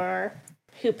Almodovar,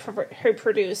 who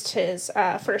produced his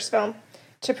first film,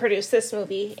 to produce this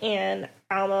movie, and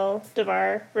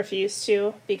Almodovar refused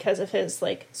to because of his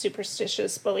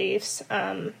superstitious beliefs,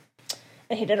 and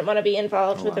he didn't want to be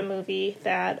involved with a movie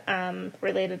that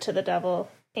related to the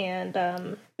devil.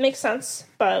 And makes sense,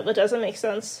 but what doesn't make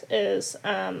sense is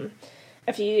a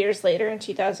few years later, in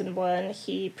 2001,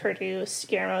 he produced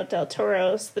Guillermo del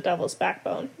Toro's The Devil's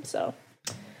Backbone. So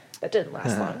that didn't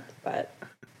last long, but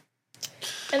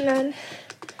and then.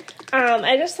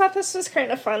 I just thought this was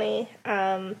kind of funny.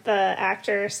 The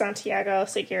actor Santiago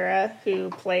Segura, who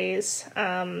plays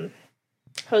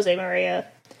Jose Maria,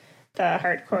 the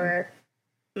hardcore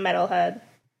metalhead,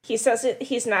 he says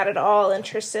he's not at all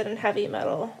interested in heavy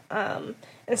metal.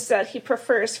 Instead, he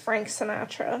prefers Frank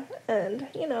Sinatra, and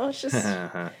it's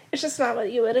just not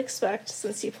what you would expect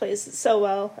since he plays it so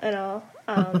well and all.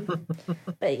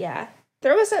 But yeah,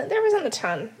 there wasn't a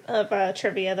ton of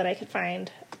trivia that I could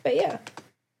find. But yeah.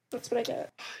 That's what I get.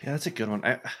 Yeah, that's a good one.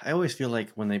 I always feel like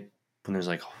when there's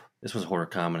like, this was a horror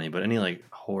comedy, but any like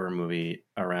horror movie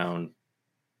around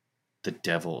the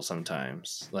devil,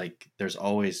 sometimes like there's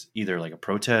always either like a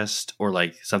protest or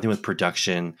like something with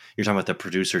production. You're talking about the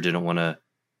producer didn't want to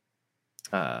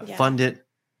fund it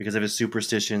because of his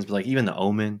superstitions, but like even The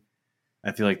Omen,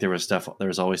 I feel like there was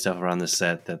always stuff around the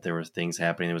set that there were things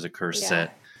happening. There was a cursed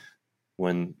set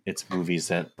when it's movies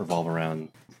that revolve around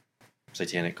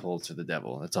satanic cults or the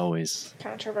devil. It's always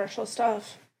controversial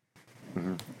stuff.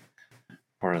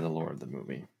 Part of the lore of the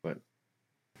movie. But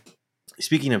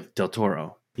speaking of Del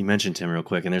Toro, you mentioned him real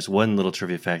quick, and there's one little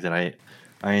trivia fact that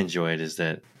I enjoyed is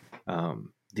that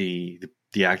the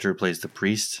actor who plays the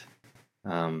priest,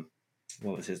 what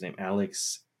was his name?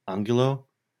 Alex Angulo,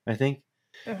 I think.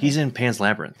 He's in Pan's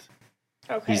Labyrinth.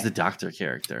 Okay. He's the doctor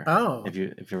character. Oh. If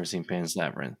you've ever seen Pan's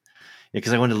Labyrinth. Yeah,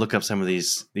 because I wanted to look up some of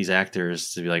these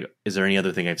actors to be like, is there any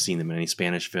other thing I've seen them in any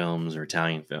Spanish films or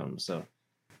Italian films? So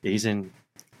yeah, he's in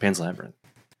Pan's Labyrinth,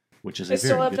 which is I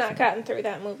still have not gotten through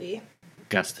that movie.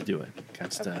 Gots to do it.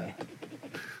 Okay.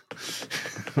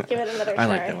 Give it another try. I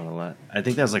like that one a lot. I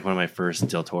think that was like one of my first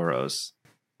Del Toros,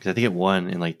 because I think it won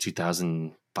in like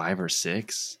 2005 or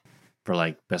 6 for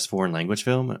like best foreign language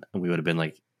film, and we would have been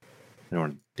like, I don't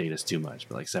want to date us too much,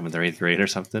 but like 7th or 8th grade or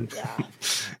something. Yeah.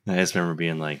 I just remember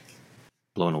being like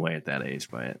blown away at that age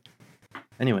by it.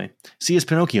 Anyway, see his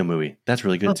Pinocchio movie. That's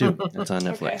really good too. That's on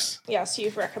Netflix. Okay. Yes,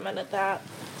 you've recommended that.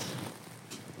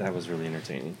 That was really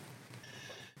entertaining.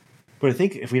 But I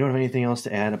think if we don't have anything else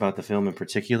to add about the film in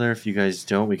particular, if you guys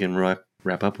don't, we can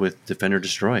wrap up with Defend or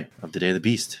Destroy of the Day of the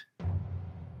Beast.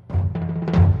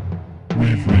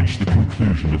 We've reached the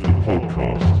conclusion of the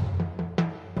podcast.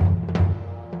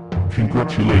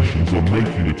 Congratulations on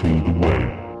making it all the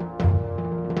way.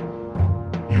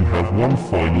 You have one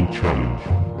final challenge.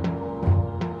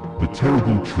 The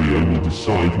terrible trio will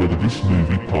decide whether this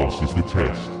movie passes the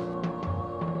test.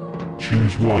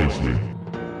 Choose wisely.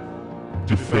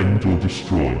 Defend or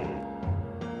destroy.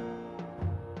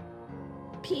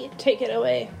 Pete, take it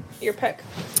away. Your pick.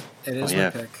 It is my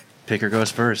pick. Picker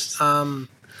goes first.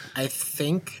 I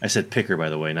think I said Picker, by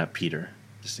the way, not Peter,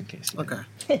 just in case. Okay.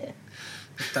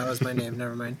 That was my name.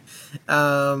 Never mind.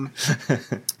 I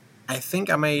think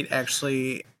I might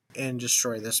actually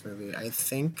destroy this movie. I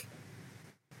think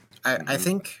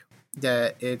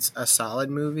that it's a solid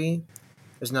movie.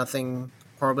 There's nothing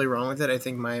horribly wrong with it. I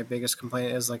think my biggest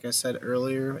complaint is, like I said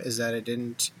earlier, is that it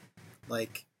didn't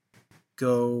like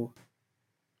go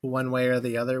one way or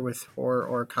the other with horror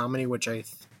or comedy, which I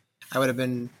would have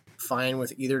been fine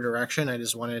with either direction. I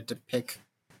just wanted to pick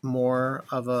more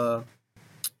of a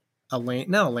lane,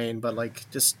 not a lane, but like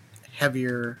just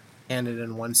heavier handed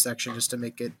in one section, just to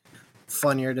make it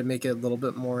funnier, to make it a little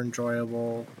bit more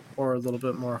enjoyable, or a little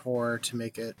bit more horror to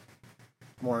make it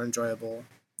more enjoyable.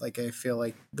 Like, I feel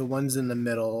like the ones in the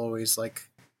middle always like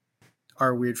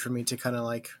are weird for me to kind of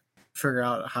like figure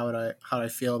out how I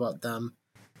feel about them.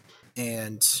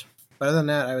 But other than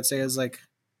that, I would say it's like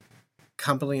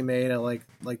completely made. I like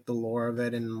the lore of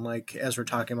it, and like as we're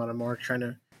talking about it more, kind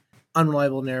of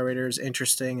unreliable narrator is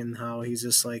interesting, and how he's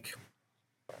just like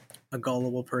a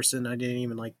gullible person. I didn't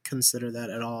even like consider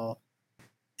that at all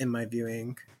in my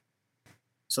viewing.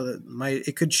 So that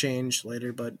it could change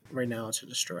later, but right now it's a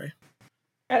destroy.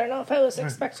 I don't know if I was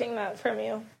expecting that from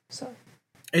you. So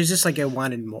it's just like I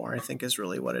wanted more, I think is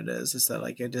really what it is. Is that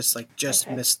like I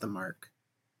just missed the mark.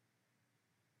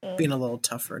 Being a little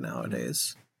tougher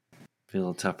nowadays. Feel a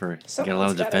little tougher. Got a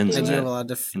lot of defense in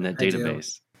that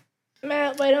database.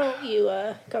 Matt, why don't you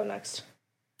go next?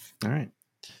 All right.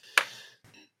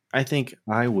 I think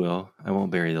I will. I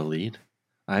won't bury the lead.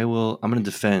 I'm going to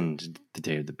defend the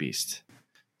Day of the Beast.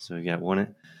 So we got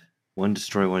one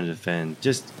destroy, one defend.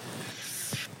 Just,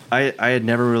 I had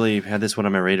never really had this one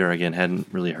on my radar again. Hadn't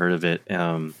really heard of it.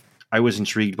 I was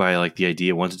intrigued by like the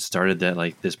idea once it started that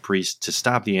like this priest, to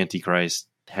stop the Antichrist,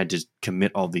 had to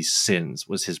commit all these sins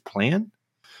was his plan.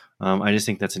 I just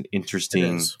think that's an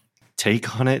interesting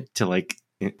take on it, to like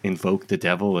invoke the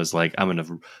devil as like, I'm going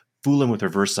to fool him with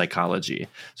reverse psychology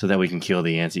so that we can kill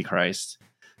the Antichrist.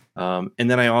 And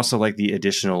then I also like the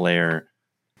additional layer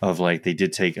of like, they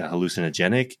did take a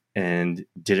hallucinogenic, and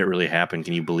did it really happen?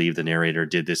 Can you believe the narrator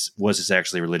did this? Was this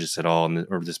actually religious at all?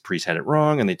 Or this priest had it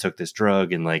wrong and they took this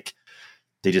drug and like,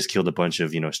 they just killed a bunch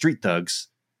of, street thugs.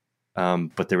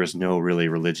 But there was no really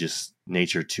religious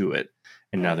nature to it.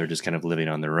 And now they're just kind of living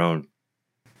on their own.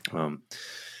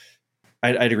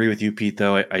 I'd agree with you, Pete,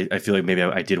 though. I feel like maybe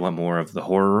I did want more of the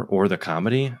horror or the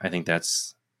comedy. I think I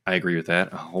agree with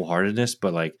that wholeheartedness,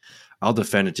 but like, I'll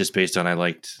defend it just based on, I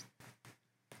liked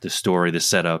the story, the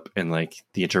setup, and like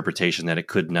the interpretation that it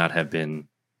could not have been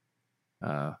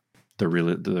the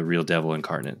real devil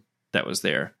incarnate that was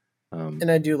there.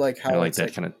 And I do like how I like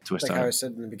that kind of twist like on how I it.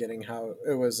 said in the beginning, how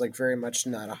it was like very much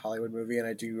not a Hollywood movie, and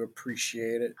I do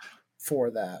appreciate it for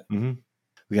that. Mm-hmm.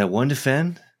 We got one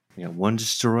defend, we got one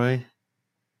destroy.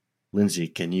 Lindsay,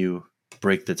 can you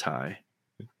break the tie?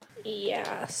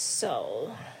 Yeah,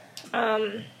 so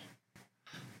when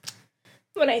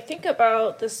I think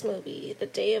about this movie, The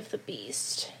Day of the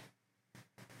Beast,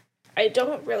 I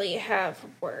don't really have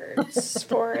words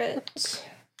for it.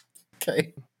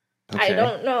 Okay. I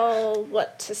don't know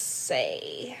what to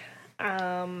say.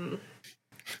 Okay.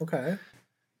 You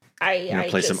gonna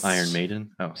play some Iron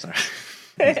Maiden? Oh, sorry.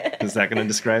 Is that going to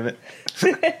describe it?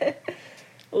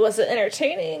 Was it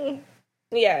entertaining?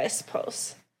 Yeah, I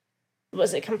suppose.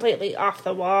 Was it completely off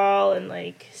the wall and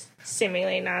like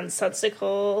seemingly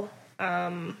nonsensical?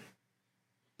 I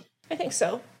think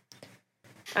so.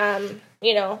 It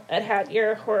had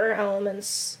your horror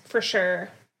elements for sure.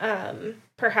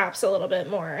 Perhaps a little bit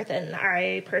more than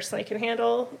I personally can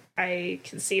handle. I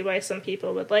can see why some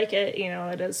people would like it.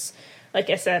 It is, like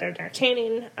I said,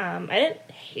 entertaining. I didn't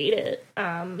hate it.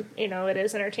 It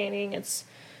is entertaining. It's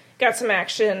got some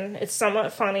action. It's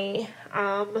somewhat funny.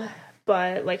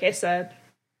 But like I said,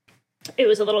 it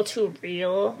was a little too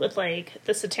real with like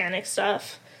the satanic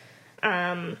stuff.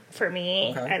 For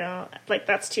me, okay. I don't like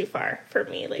that's too far for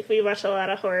me. Like we watch a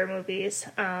lot of horror movies.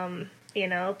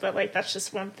 But like that's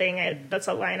just one thing. That's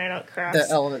a line I don't cross. The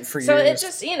element for you. So it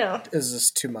just, is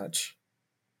just too much.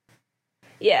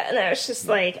 Yeah, and it's just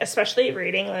like, especially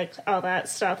reading like all that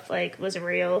stuff like was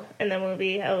real in the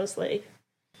movie. I was like,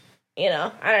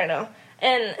 I don't know,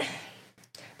 and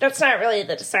that's not really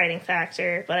the deciding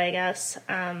factor. But I guess,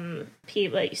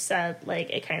 Pete, what you said, like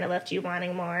it kind of left you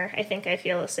wanting more. I think I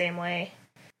feel the same way.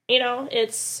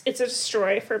 It's a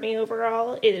destroy for me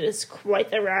overall. It is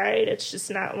quite the ride. It's just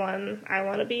not one I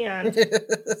want to be on.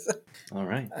 All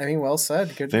right. I mean, well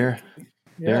said. Good. Fair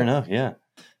enough. Yeah.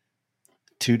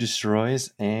 2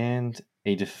 destroys and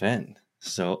a defend.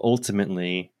 So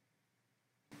ultimately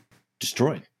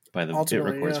destroyed by the It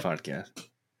Records podcast.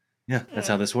 Yeah, that's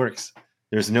how this works.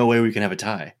 There's no way we can have a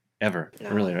tie ever. No.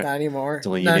 Really, right? Not anymore. It's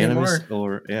only unanimous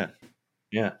or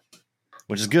yeah,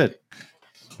 which is good.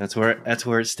 That's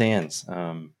where it stands.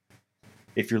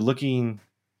 If you're looking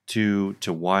to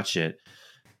watch it,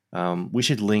 we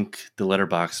should link the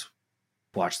Letterboxd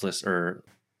watch list or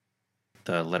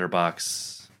the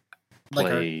Letterboxd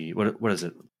play. What is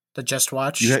it? The Just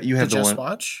Watch. You have the Just one.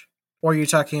 Watch. Or are you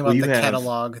talking about the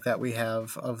catalog that we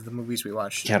have of the movies we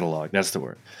watched? Catalog. That's the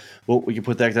word. Well, we can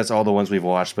put that. That's all the ones we've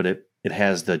watched, but it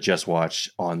has the Just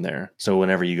Watch on there. So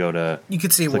whenever you go to you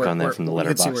can see click on that from the Letterboxd you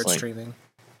can see where it's link. Streaming.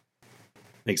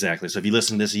 Exactly. So if you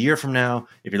listen to this a year from now,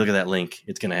 if you look at that link,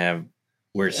 it's going to have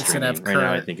where it's streaming. Right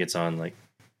now, I think it's on like...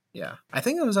 Yeah. I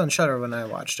think it was on Shudder when I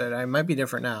watched it. It might be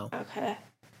different now. Okay.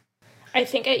 I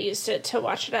think I used it to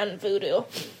watch it on Vudu.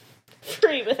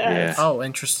 Free with ads. Yeah. Oh,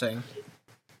 interesting.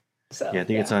 So, yeah, I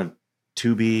think it's on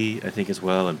Tubi, I think, as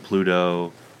well, and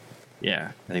Pluto.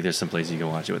 Yeah, I think there's some places you can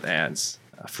watch it with ads.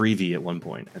 Freevee at one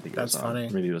point, I think it was on. Funny.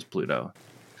 Maybe it was Pluto.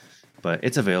 But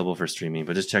it's available for streaming,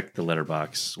 but just check the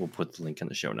Letterboxd. We'll put the link in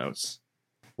the show notes.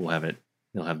 We'll have it.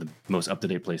 You'll have the most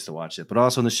up-to-date place to watch it. But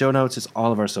also in the show notes is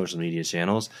all of our social media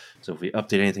channels. So if we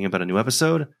update anything about a new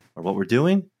episode or what we're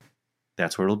doing,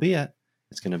 that's where it'll be at.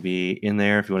 It's going to be in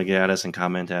there. If you want to get at us and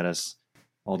comment at us,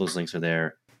 all those links are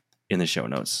there in the show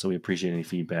notes. So we appreciate any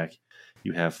feedback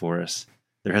you have for us.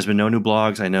 There has been no new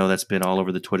blogs. I know that's been all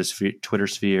over the Twitter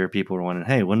sphere. People are wondering,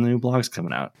 hey, when are the new blogs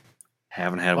coming out?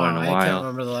 Haven't had one in a while. I can't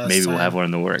remember the last Maybe time we'll have one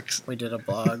in the works. We did a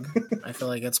blog. I feel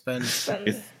like it's been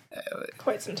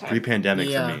quite some time. Pre-pandemic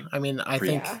for me. I mean, I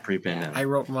think pre-pandemic. I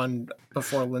wrote one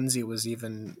before Lindsay was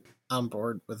even on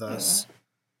board with us.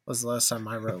 Was the last time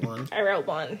I wrote one. I wrote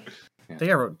one. I think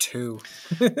I wrote 2.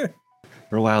 For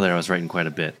a while there, I was writing quite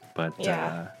a bit, but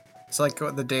it's like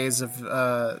the days of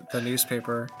the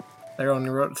newspaper. I only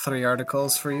wrote 3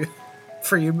 articles for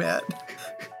you, Matt.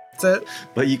 That's it.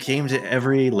 But you came to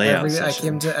every layout session. I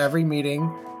came to every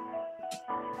meeting.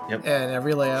 Yep. And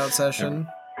every layout session.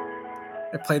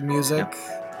 Yep. I played music.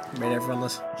 Yep. Made everyone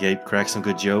listen. Yeah, cracked some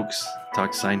good jokes.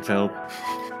 Talked Seinfeld.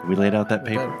 We laid out that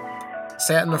paper.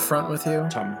 Sat in the front with you.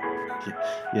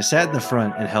 You sat in the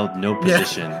front and held no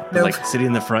position. No. Like sitting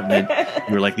in the front meant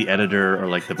you were like the editor or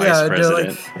like the vice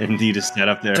president, and you just sat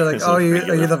up there. They're like, "Oh, are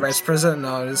you the vice president?"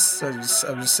 No, I'm just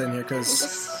sitting here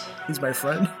because he's my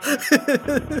friend.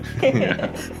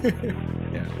 Yeah.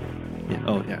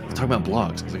 Oh yeah. Let's talk about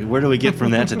blogs. Like, where do we get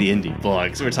from that to the indie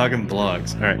blogs? We're talking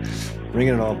blogs. All right,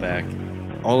 bringing it all back.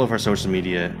 All of our social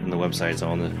media and the website's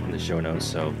all in the show notes.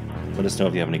 So let us know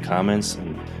if you have any comments.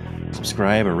 And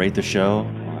subscribe or rate the show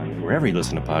on wherever you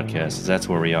listen to podcasts. That's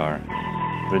where we are.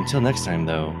 But until next time,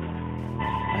 though,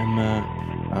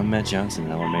 I'm Matt Johnson,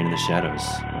 and I'll remain in the shadows.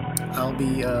 I'll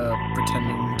be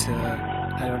pretending to.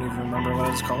 I don't even remember what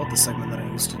it was called. The segment that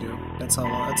I used to do. That's how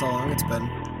long it's been.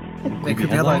 Make a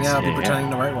headline. Yeah, I'll be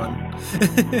pretending to write one.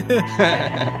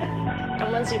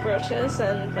 I'm Lindsay Broaches,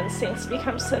 and when saints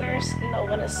become sinners, no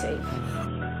one is safe.